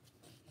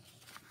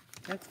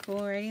 That's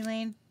cool, right,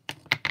 Elaine?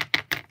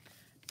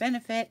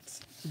 Benefit.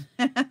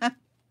 And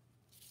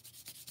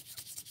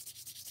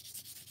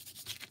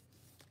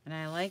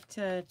I like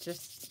to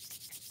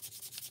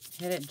just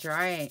hit it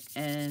dry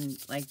and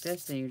like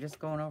this, and you're just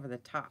going over the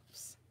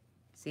tops.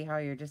 See how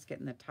you're just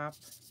getting the top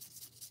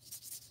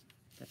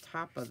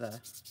of the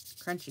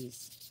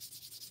crunchies,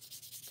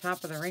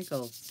 top of the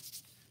wrinkles.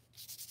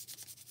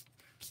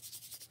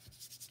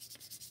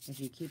 If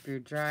you keep your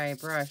dry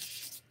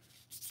brush.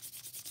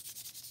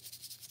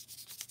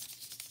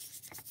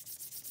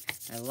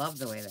 I love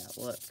the way that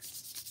looks.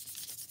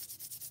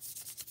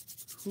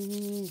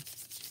 Ooh.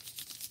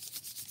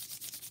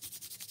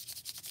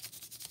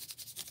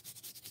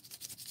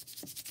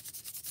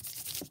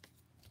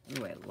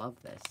 Ooh, I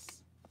love this.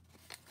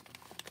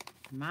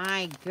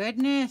 My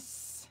goodness.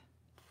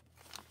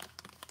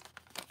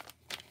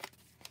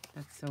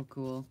 That's so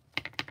cool.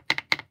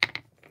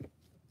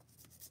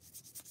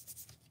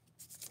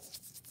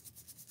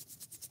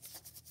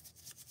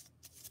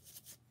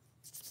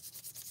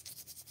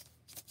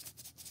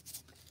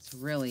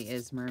 really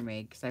is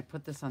mermaid because I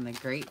put this on the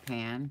grate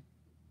pan.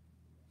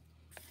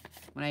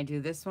 When I do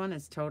this one,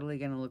 it's totally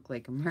going to look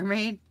like a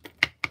mermaid.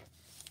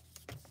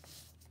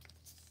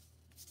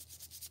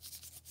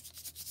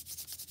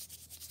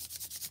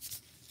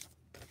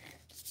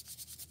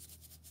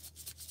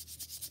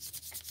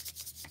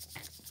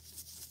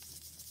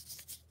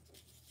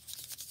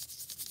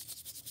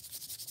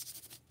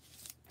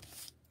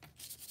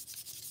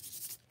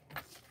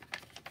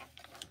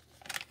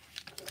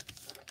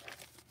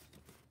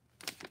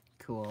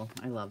 Cool.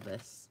 I love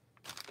this.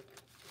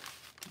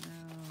 Now,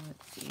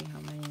 let's see how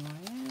many more.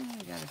 Yeah,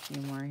 I got a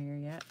few more here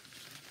yet.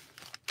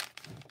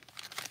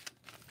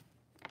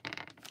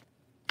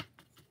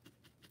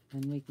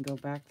 And we can go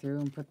back through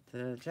and put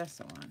the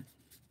gesso on.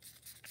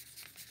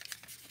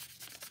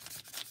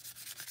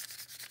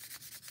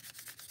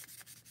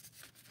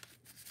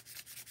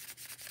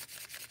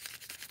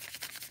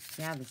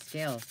 Yeah, the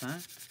scales, huh?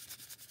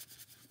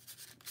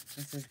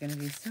 This is going to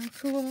be so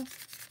cool.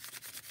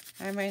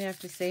 I might have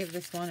to save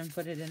this one and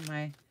put it in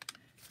my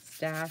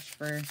stash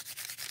for...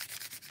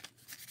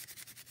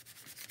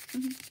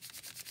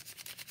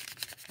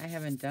 I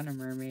haven't done a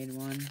mermaid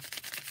one.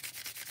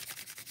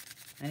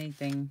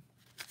 Anything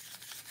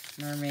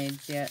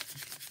mermaids yet.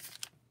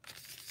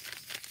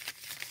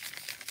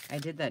 I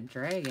did that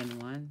dragon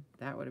one.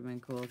 That would have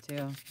been cool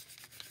too.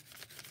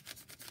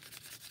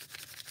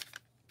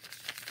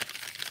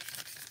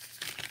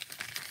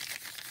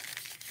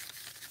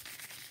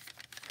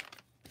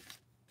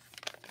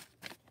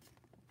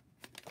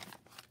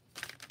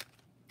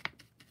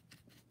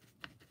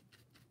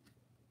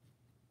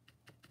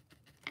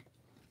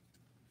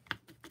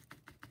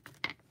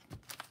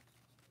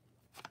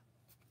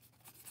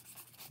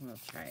 We'll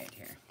try it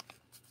here.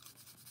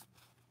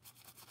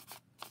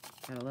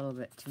 Got a little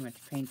bit too much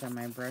paint on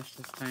my brush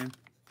this time,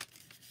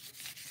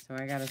 so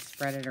I gotta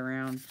spread it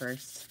around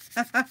first.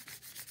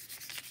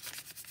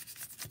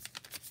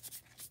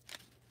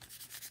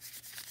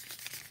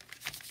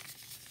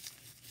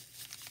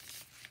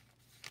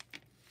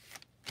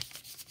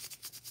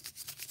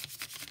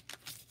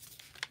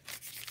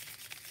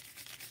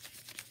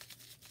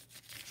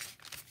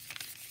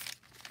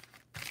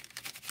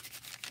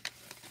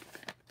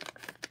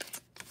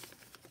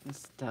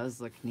 This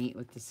does look neat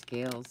with the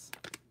scales.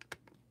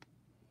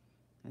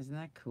 Isn't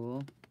that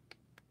cool?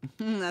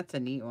 That's a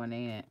neat one,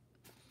 ain't it?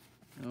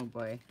 Oh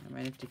boy, I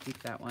might have to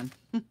keep that one.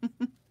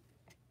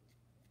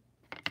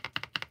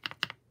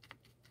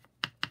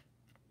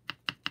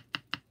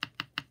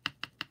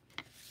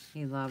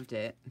 He loved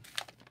it.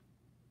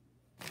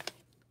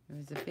 It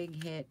was a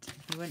big hit.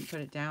 He wouldn't put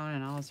it down,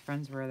 and all his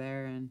friends were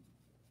there, and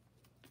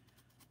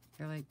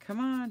they're like, come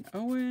on,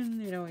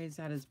 Owen. You know, he's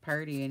at his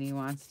party, and he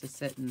wants to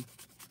sit and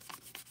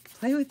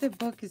play with the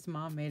book. His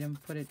mom made him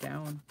put it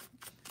down.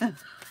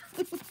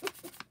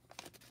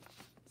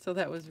 So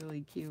that was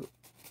really cute.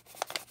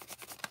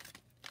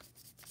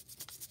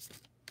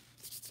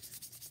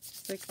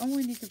 It's like,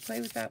 Owen, you can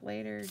play with that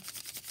later.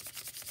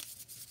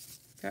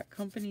 Got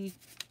company.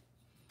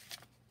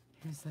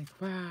 He was like,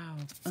 wow.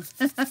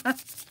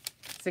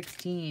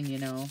 16, you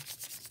know.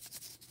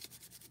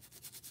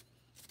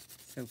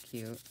 So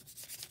cute.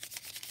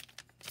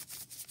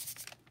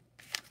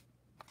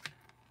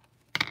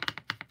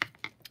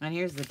 And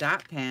here's the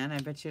dot pan. I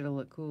bet you it'll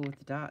look cool with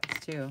the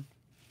dots too.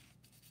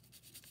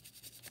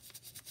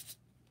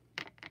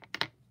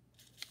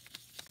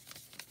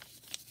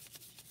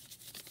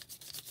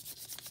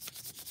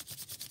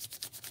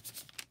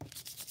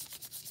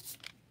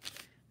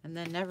 And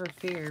then never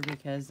fear,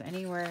 because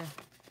anywhere,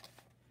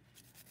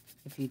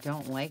 if you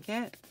don't like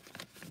it,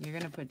 you're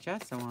going to put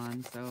gesso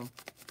on, so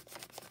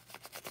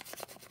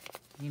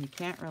you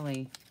can't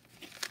really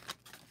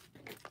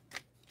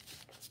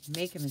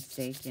make a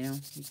mistake, you know.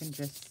 You can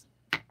just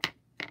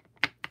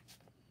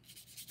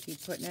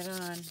keep putting it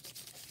on.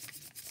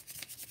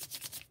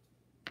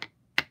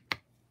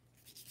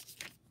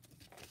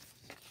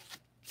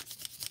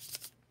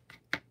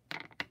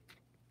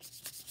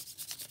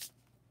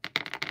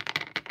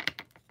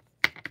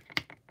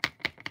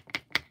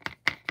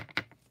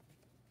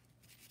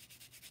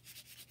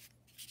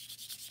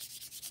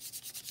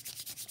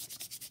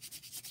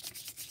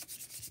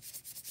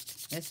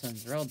 This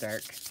one's real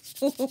dark.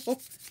 I'm going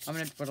to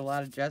have to put a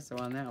lot of gesso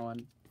on that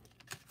one.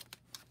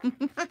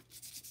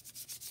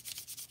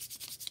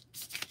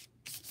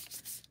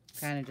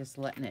 Kind of just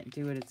letting it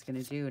do what it's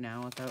going to do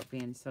now without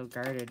being so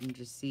guarded and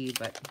just see,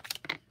 but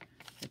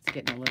it's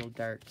getting a little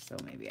dark, so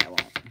maybe I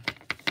won't.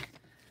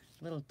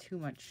 A little too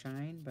much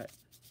shine, but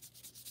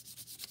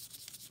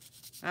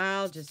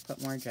I'll just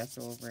put more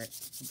gesso over it.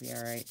 It'll be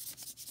all right.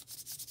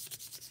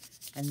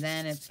 And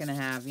then it's going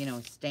to have, you know,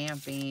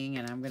 stamping,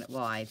 and I'm going to,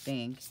 well, I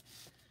think.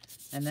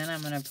 And then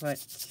I'm going to put,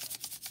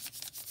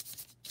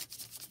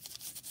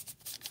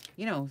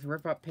 you know,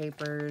 rip up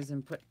papers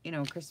and put, you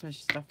know, Christmas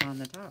stuff on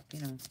the top,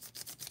 you know.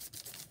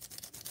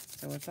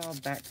 So it's all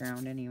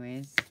background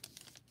anyways.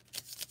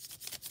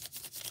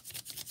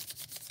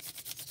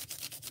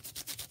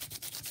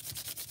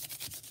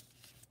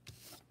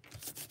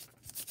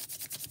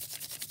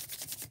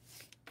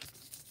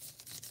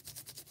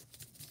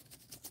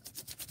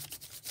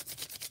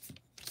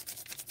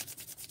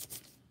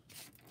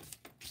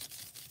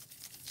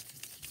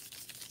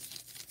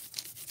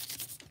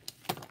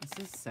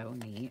 is so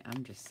neat.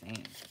 I'm just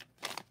saying.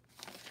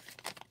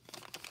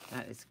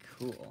 That is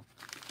cool.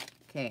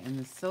 Okay, and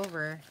the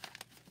silver,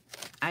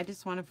 I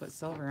just want to put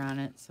silver on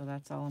it, so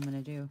that's all I'm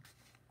going to do.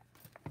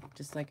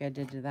 Just like I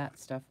did to that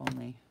stuff,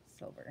 only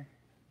silver.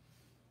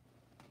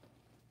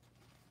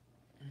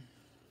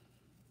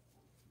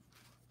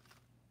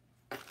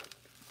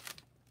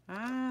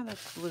 Ah,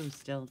 that's blue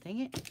still. Dang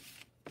it.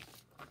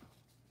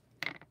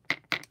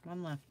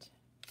 One left.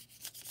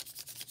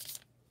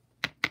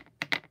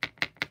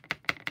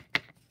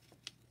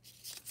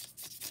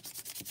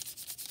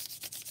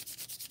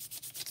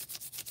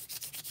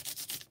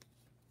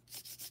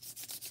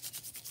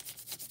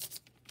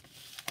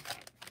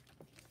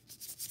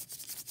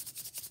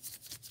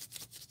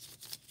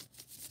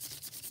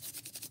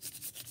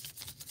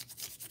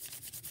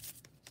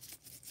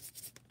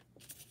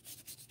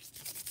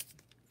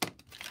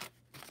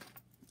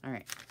 All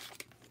right.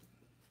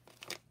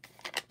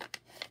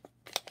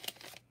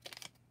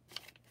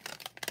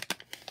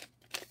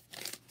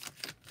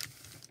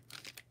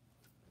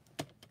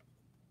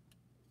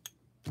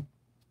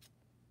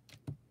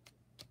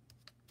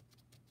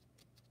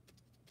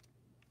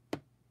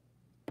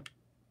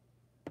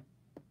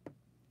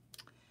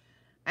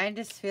 I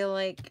just feel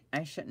like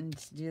I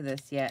shouldn't do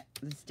this yet.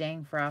 This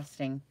dang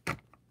frosting.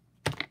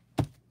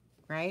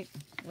 Right?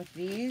 With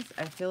these,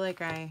 I feel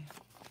like I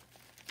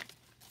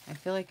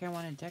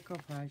want to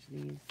decoupage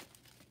these.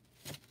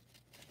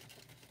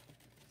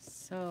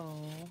 So,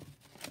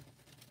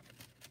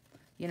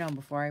 you know,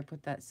 before I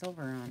put that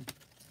silver on.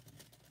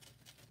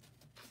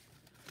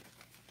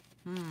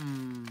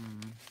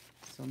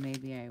 So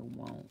maybe I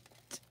won't.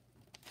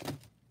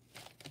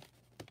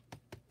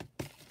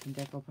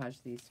 Decoupage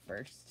these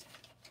first.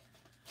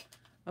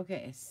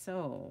 Okay,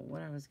 so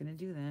what I was going to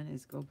do then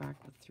is go back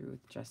through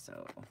with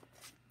gesso.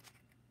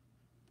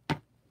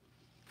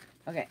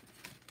 Okay.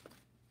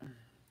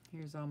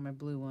 Here's all my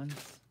blue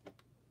ones.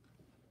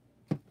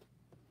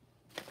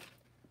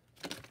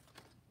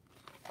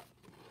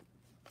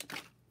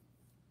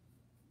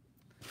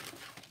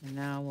 And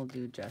now we'll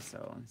do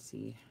gesso and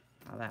see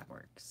how that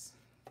works.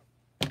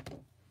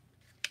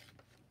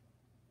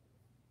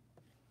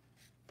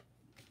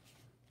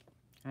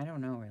 I don't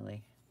know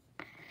really.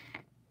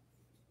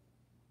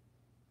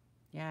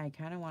 Yeah, I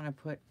kind of want to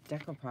put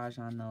decoupage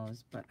on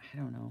those, but I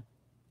don't know.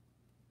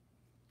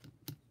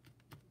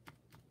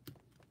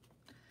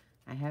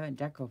 I haven't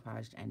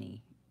decoupaged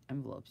any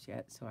envelopes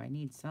yet, so I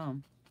need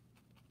some.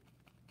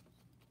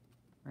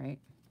 Right?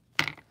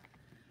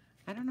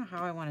 I don't know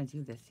how I want to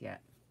do this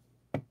yet.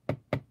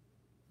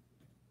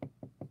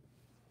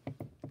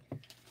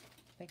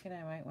 Thinking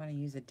I might want to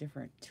use a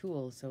different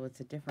tool so it's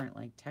a different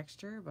like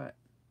texture, but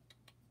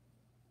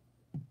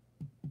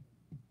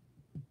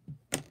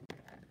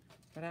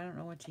I don't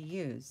know what to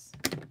use.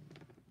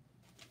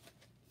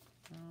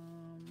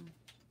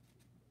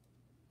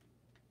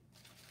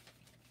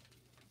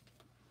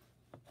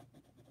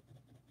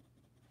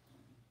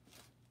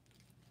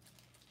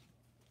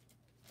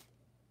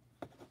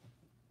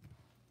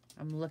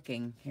 I'm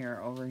looking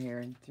over here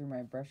and through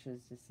my brushes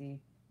to see.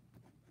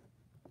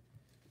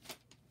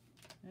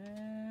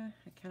 I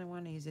kind of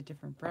want to use a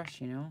different brush,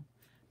 you know.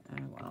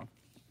 Well,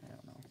 I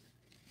don't know.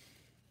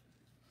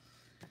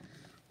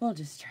 We'll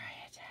just try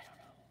it. I don't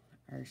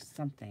know. Or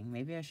something.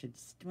 Maybe I should,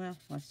 well,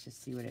 let's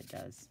just see what it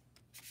does.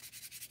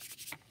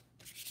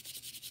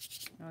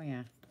 Oh,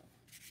 yeah.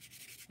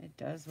 It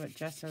does what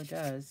gesso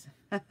does.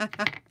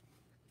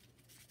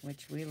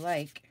 Which we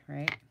like,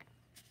 right?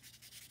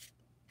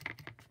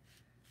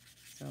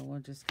 So we'll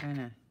just kind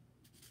of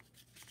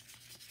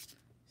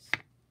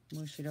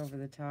smoosh it over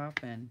the top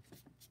and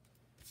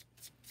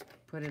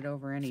put it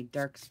over any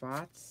dark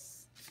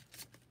spots.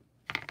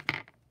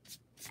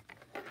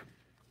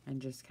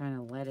 And just kind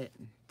of let it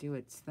do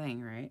its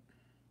thing, right?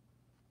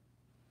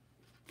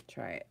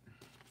 Try it.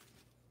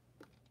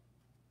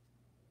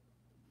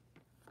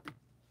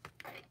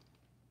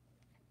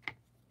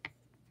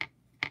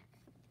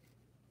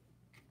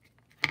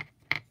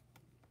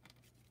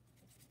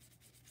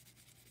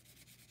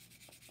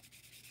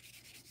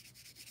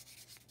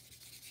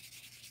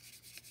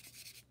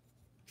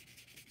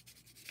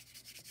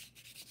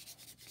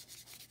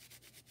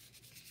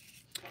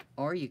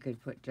 Or you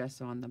could put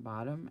gesso on the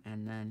bottom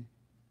and then,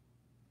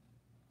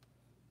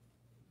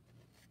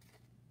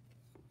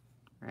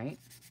 right,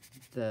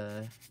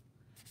 the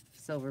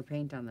silver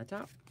paint on the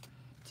top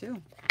too.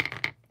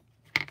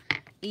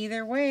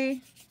 Either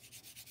way,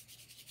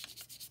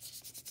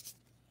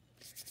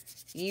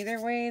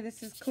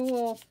 this is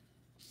cool.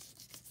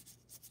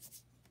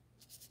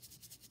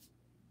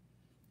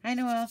 Hi,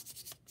 Noelle.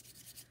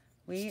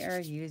 We are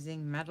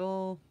using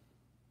metal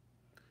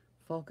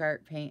folk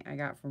art paint I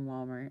got from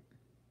Walmart.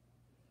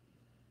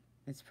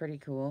 It's pretty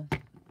cool.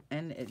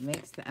 And it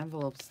makes the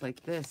envelopes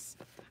like this.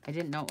 I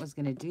didn't know it was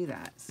going to do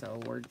that. So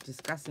we're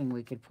discussing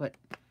we could put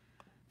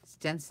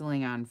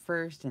stenciling on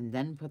first and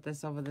then put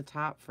this over the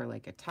top for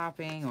like a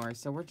topping. Or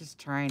so we're just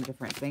trying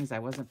different things. I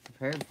wasn't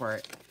prepared for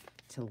it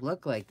to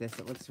look like this.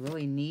 It looks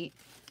really neat.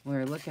 We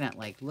were looking at,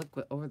 like, look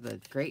over the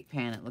grate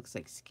pan. It looks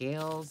like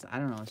scales. I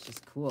don't know. It's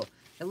just cool.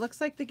 It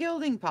looks like the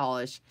gilding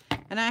polish.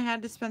 And I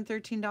had to spend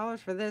 $13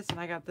 for this, and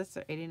I got this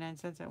at 89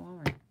 cents at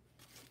Walmart.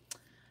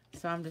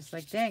 So I'm just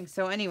like, dang.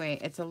 So anyway,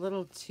 it's a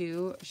little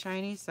too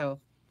shiny, so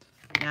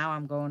now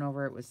I'm going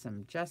over it with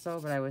some gesso,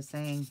 but I was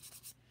saying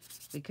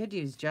we could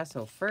use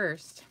gesso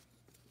first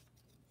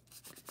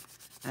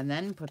and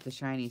then put the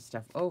shiny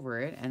stuff over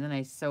it. And then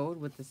I sewed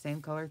with the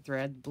same color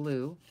thread,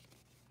 blue.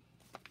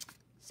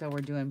 So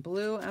we're doing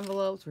blue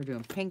envelopes, we're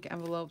doing pink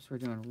envelopes, we're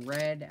doing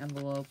red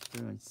envelopes,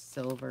 we're doing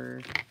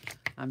silver.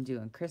 I'm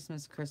doing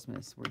Christmas.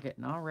 We're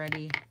getting all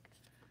ready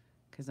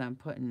because I'm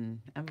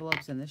putting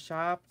envelopes in the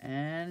shop,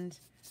 and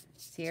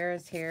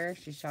Sierra's here.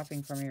 She's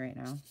shopping for me right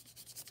now.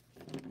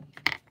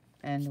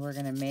 And we're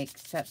going to make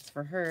sets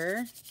for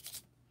her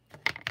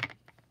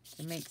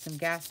to make some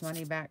gas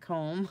money back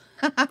home.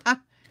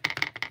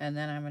 And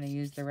then I'm going to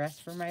use the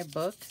rest for my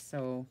books.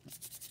 So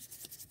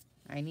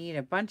I need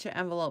a bunch of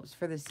envelopes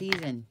for the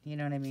season. You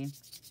know what I mean?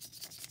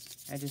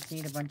 I just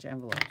need a bunch of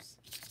envelopes.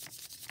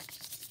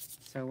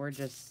 So we're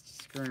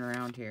just screwing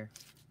around here.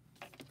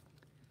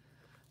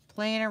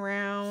 Playing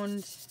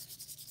around.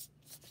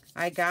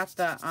 I got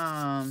the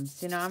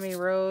Tsunami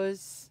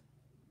Rose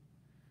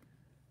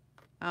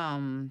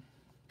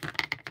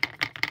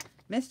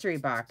mystery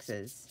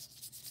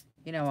boxes.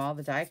 You know, all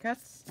the die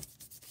cuts.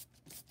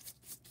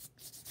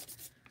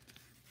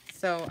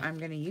 So I'm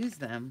going to use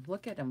them.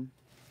 Look at them.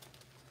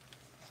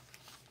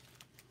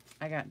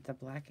 I got the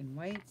black and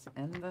whites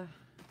and the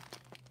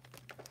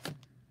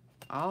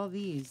all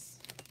these.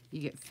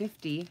 You get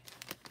 50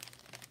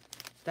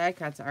 die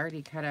cuts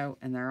already cut out,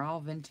 and they're all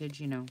vintage,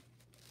 you know.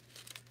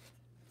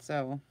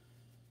 So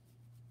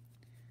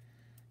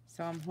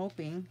I'm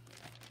hoping.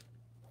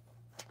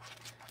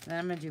 Then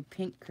I'm going to do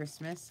pink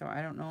Christmas, so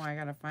I don't know. I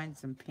got to find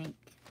some pink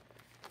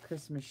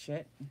Christmas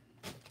shit.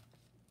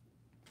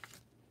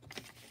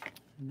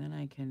 And then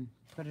I can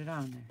put it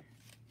on there.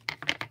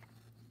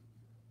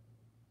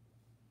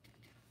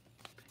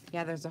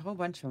 Yeah, there's a whole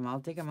bunch of them. I'll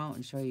dig them out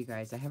and show you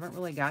guys. I haven't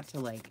really got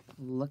to, like,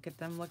 look at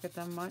them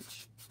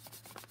much.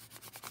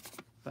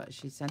 But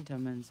she sent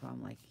them, and so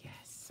I'm like, yes.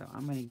 So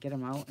I'm going to get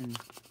them out.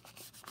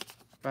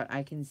 But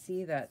I can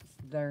see that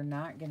they're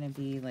not going to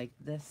be, like,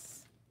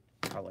 this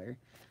color.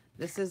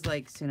 This is,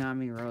 like,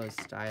 Tsunami Rose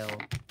style.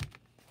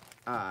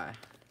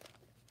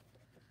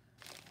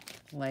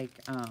 Like,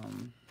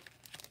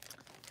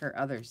 her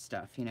other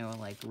stuff, you know,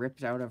 like,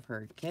 ripped out of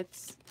her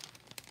kits.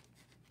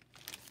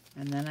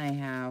 And then I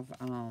have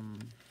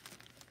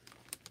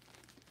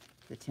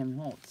the Tim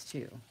Holtz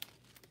too.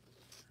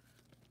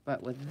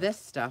 But with this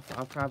stuff,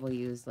 I'll probably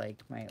use like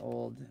my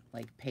old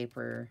like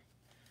paper,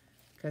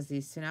 because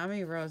these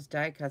Tsunami Rose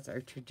die cuts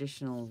are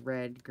traditional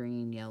red,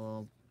 green,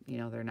 yellow. You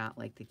know, they're not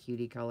like the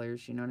cutie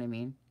colors. You know what I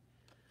mean?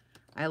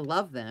 I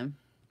love them,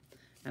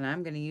 and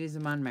I'm gonna use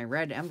them on my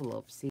red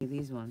envelopes. See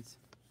these ones?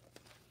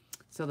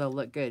 So they'll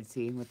look good.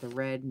 See, with the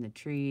red and the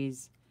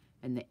trees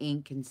and the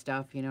ink and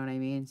stuff, you know what I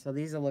mean? So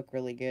these will look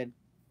really good.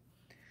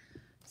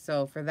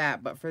 So for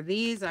that, but for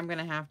these, I'm going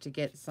to have to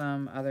get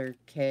some other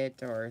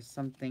kit or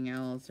something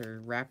else,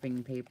 or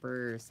wrapping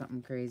paper or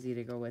something crazy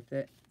to go with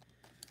it,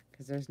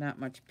 because there's not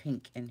much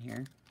pink in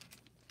here.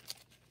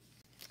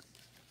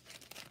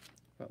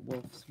 But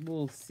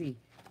we'll see.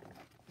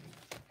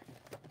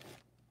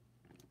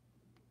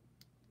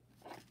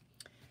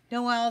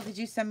 Noelle, did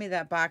you send me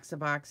that box of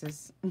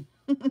boxes?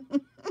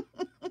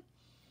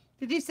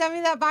 Did you send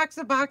me that box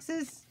of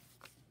boxes?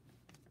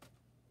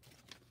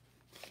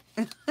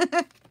 I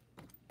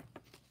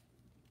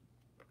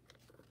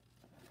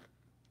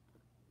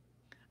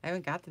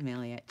haven't got the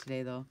mail yet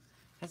today, though.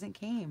 Hasn't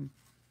came.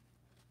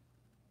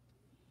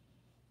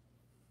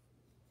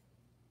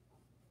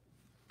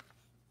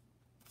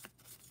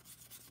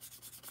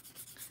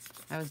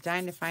 I was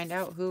dying to find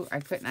out who.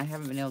 I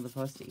haven't been able to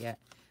post it yet.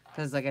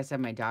 Because, like I said,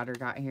 my daughter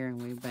got here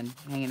and we've been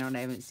hanging out. I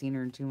haven't seen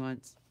her in 2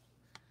 months.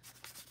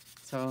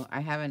 So I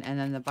haven't, and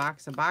then the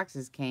box of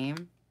boxes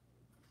came,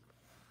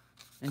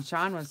 and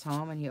Sean was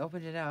home, and he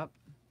opened it up,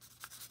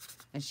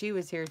 and she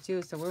was here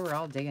too, so we were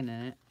all digging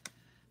in it.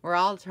 We're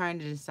all trying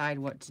to decide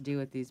what to do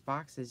with these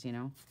boxes, you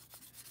know.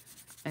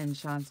 And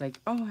Sean's like,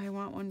 oh, I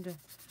want one to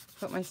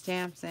put my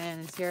stamps in,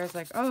 and Sierra's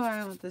like, oh,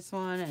 I want this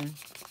one, and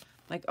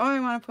like, oh,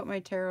 I want to put my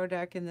tarot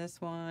deck in this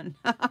one.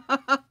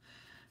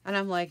 And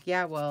I'm like,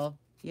 yeah, well,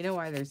 you know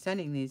why they're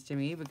sending these to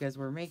me, because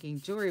we're making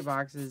jewelry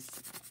boxes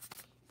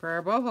for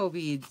our boho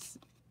beads.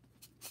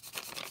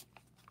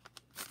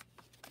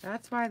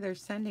 That's why they're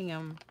sending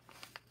them.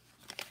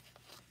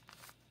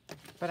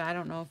 But I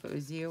don't know if it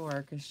was you or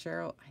because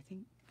Cheryl, I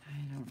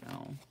don't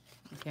know.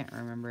 I can't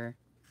remember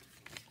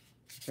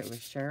if it was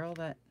Cheryl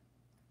that,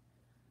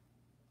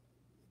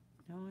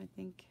 no, I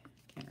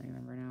can't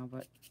remember now,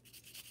 but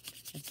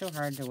it's so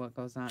hard to what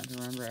goes on to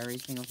remember every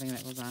single thing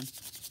that goes on.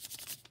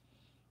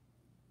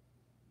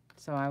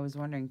 So I was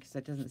wondering, because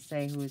it doesn't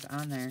say who's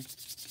on there.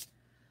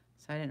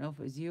 So I didn't know if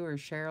it was you or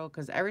Cheryl,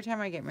 because every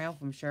time I get mail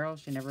from Cheryl,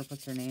 she never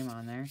puts her name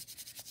on there.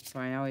 So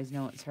I always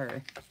know it's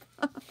her.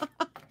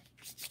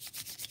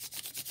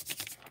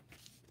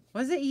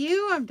 Was it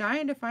you? I'm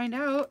dying to find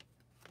out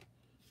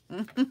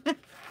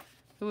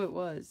who it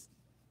was.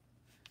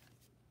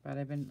 But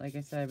I've been, like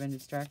I said, I've been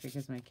distracted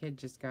because my kid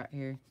just got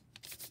here.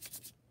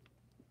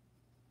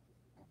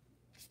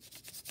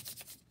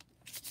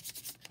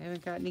 I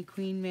haven't got any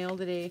queen mail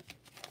today.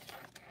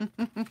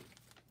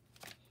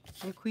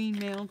 No queen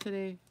mail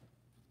today.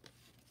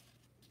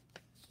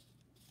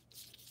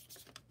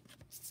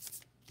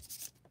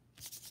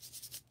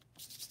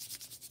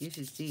 You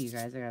should see, you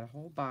guys, I got a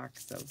whole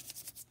box of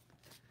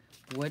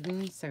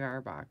wooden cigar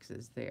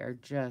boxes. They are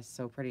just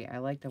so pretty. I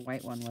like the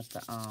white one with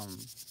the,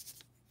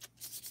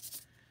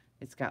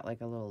 it's got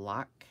like a little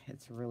lock.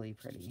 It's really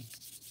pretty.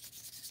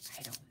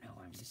 I don't know.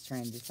 I'm just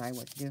trying to decide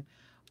what to do.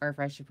 Or if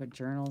I should put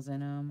journals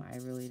in them. I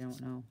really don't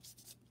know.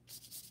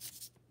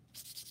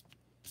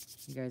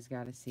 You guys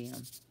got to see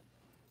them.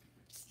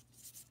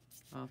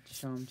 I'll have to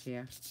show them to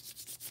you.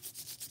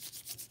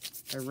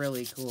 They're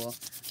really cool.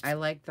 I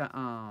like the,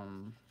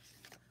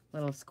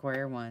 little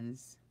square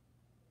ones.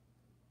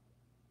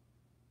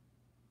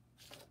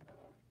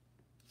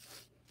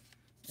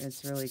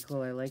 It's really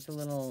cool. I like the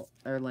little,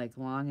 or like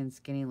long and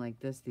skinny like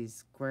this. These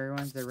square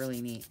ones, they're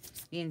really neat.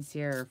 Me and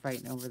Sierra are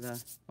fighting over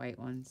the white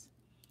ones.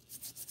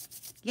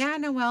 Yeah,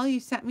 Noelle, you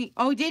sent me.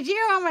 Oh, did you?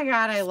 Oh my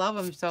God, I love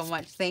them so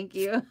much. Thank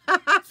you.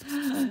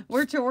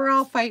 We're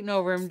all fighting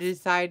over them to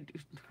decide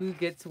who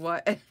gets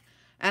what.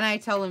 And I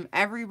tell them,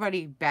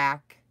 everybody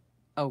back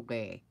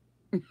away.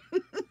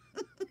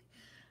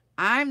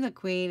 I'm the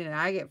queen and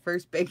I get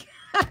first pick.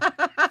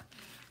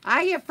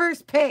 I get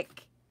first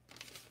pick.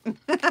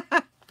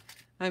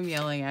 I'm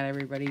yelling at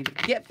everybody,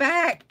 get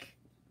back.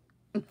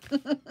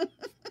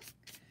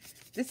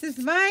 This is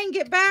mine,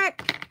 get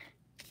back.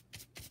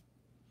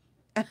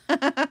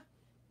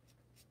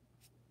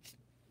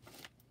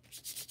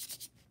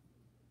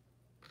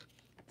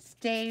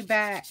 Stay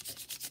back.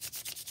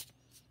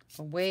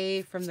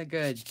 Away from the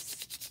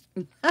goods.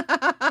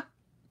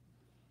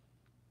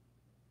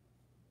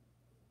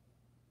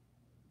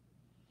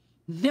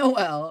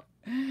 Noelle,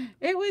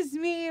 it was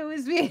me, it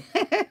was me.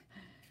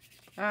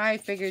 I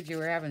figured you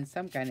were having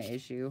some kind of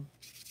issue.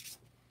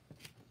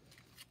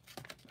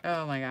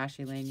 Oh my gosh,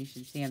 Elaine, you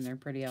should see them. They're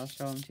pretty. I'll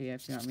show them to you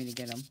if you want me to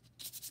get them.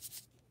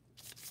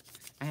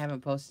 I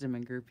haven't posted them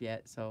in group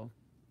yet, so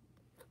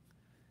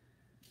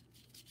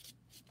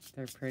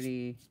they're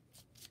pretty.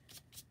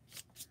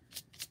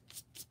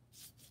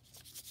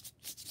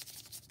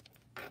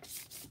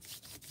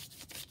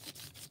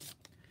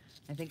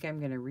 I think I'm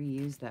going to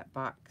reuse that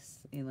box,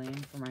 Elaine,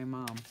 for my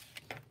mom.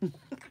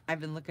 I've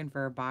been looking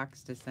for a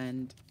box to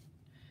send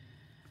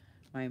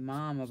my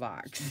mom a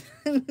box.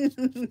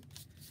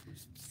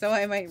 So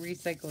I might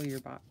recycle your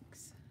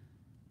box.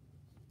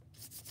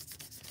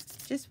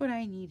 Just what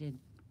I needed.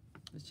 I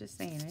was just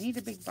saying, I need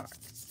a big box.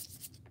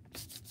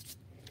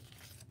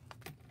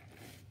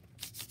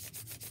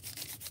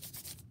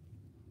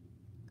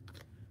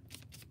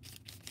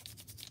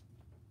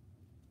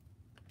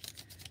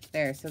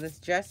 There, so this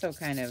gesso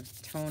kind of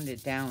toned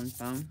it down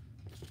some.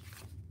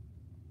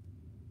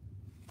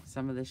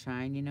 Some of the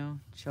shine, you know,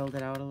 chilled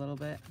it out a little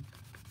bit.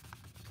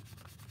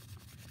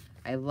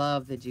 I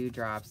love the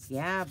dewdrops.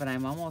 Yeah, but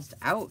I'm almost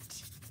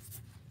out.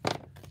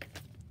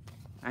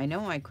 I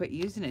know, I quit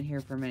using it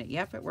here for a minute.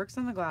 Yep, it works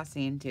on the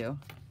glossine too.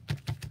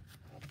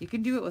 You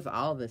can do it with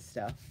all this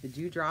stuff. The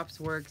dewdrops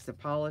works, the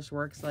polish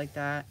works like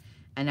that.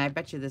 And I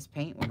bet you this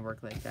paint would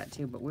work like that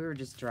too, but we were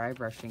just dry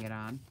brushing it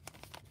on.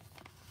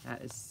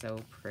 That is so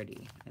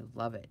pretty. I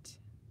love it.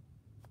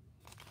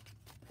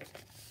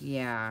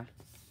 Yeah.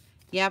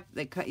 Yep,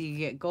 you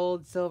get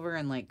gold, silver,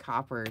 and like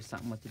copper or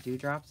something with the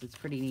dewdrops. It's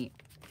pretty neat.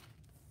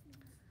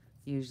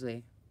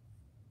 Usually.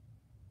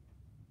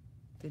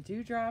 The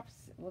dewdrops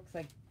looks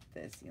like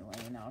this,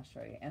 Elaine. I'll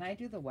show you. And I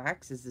do the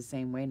waxes the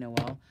same way,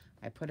 Noelle.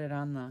 I put it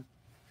on the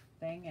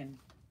thing and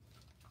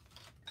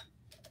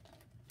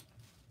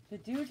the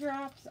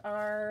dewdrops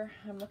are,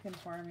 I'm looking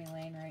for them,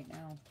 Elaine, right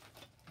now.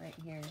 Right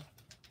here.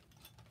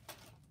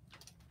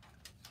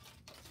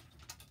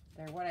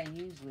 They're what I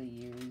usually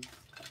use.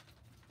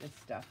 This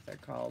stuff, they're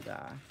called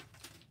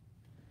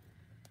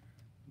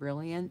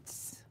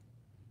Brilliance.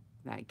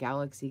 That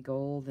Galaxy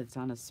Gold, it's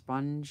on a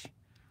sponge.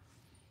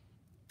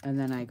 And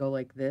then I go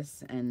like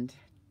this and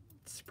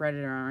spread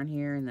it around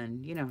here, and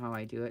then you know how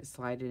I do it,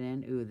 slide it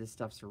in. Ooh, this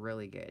stuff's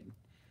really good.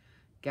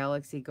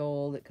 Galaxy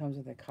Gold, it comes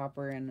with a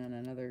copper and then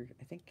another,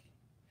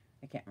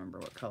 I can't remember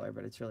what color,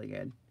 but it's really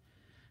good.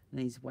 And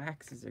these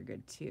waxes are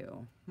good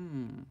too.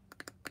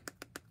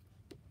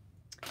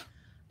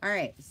 All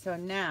right, so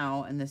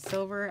now in the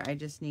silver, I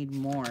just need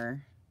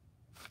more.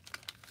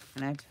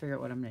 And I have to figure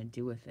out what I'm going to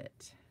do with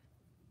it,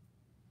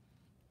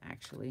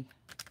 actually.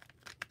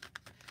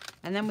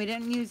 And then we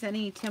didn't use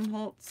any Tim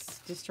Holtz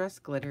Distress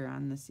Glitter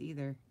on this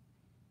either.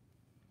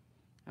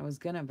 I was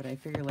gonna, but I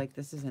figure like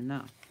this is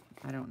enough.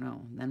 I don't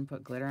know. And then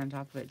put glitter on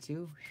top of it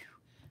too.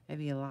 That'd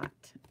be a lot.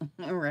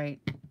 All right.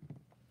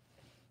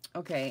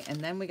 Okay, and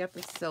then we got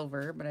the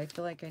silver, but I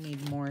feel like I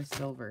need more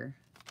silver.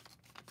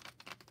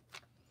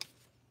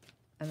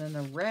 And then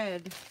the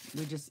red,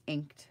 we just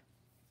inked.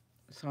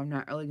 So I'm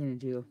not really going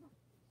to do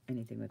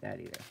anything with that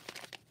either,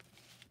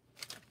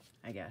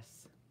 I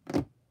guess.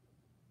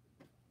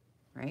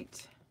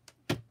 Right?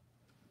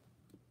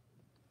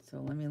 So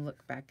let me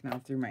look back now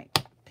through my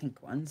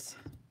pink ones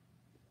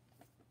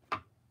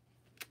and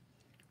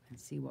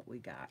see what we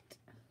got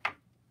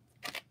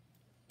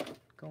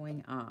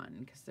going on,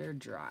 because they're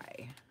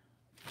dry.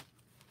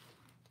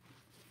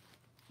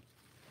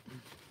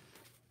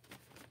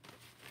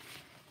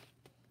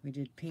 We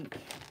did pink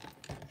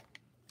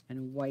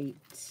and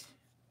white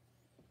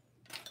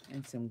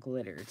and some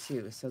glitter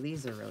too. So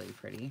these are really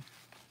pretty.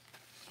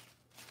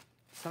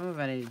 Some of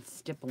it I did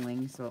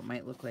stippling, so it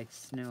might look like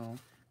snow.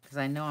 Because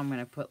I know I'm going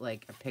to put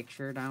like a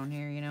picture down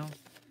here, you know,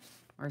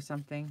 or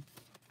something.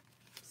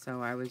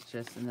 So I was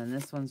just, and then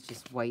this one's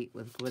just white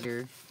with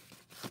glitter.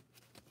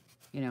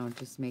 You know,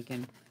 just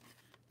making,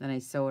 then I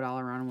sewed all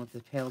around with the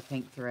pale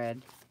pink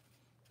thread.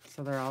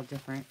 So they're all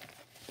different.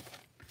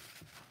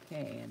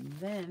 Okay, and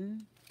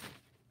then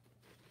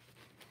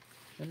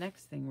the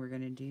next thing we're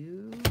going to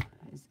do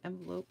is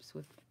envelopes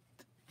with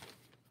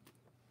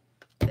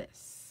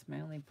this.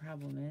 My only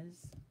problem is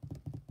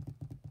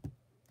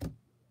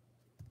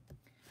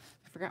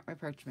I forgot my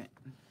parchment.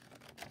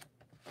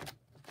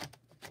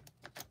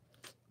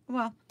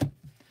 Well,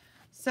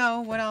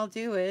 so what I'll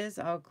do is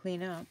I'll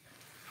clean up,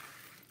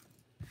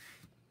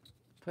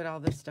 put all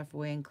this stuff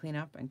away and clean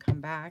up and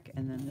come back,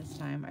 and then this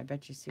time I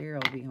bet you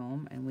Cereal will be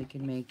home and we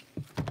can make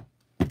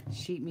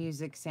sheet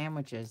music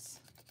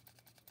sandwiches.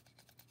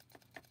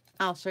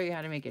 I'll show you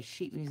how to make a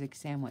sheet music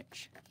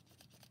sandwich.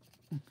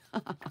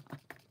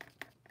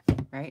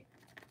 Right?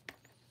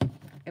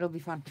 It'll be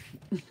fun.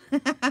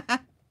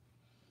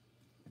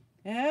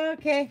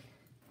 Okay.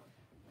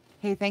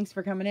 Hey, thanks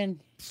for coming in.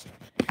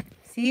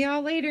 See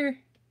y'all later.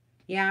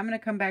 Yeah, I'm going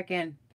to come back in.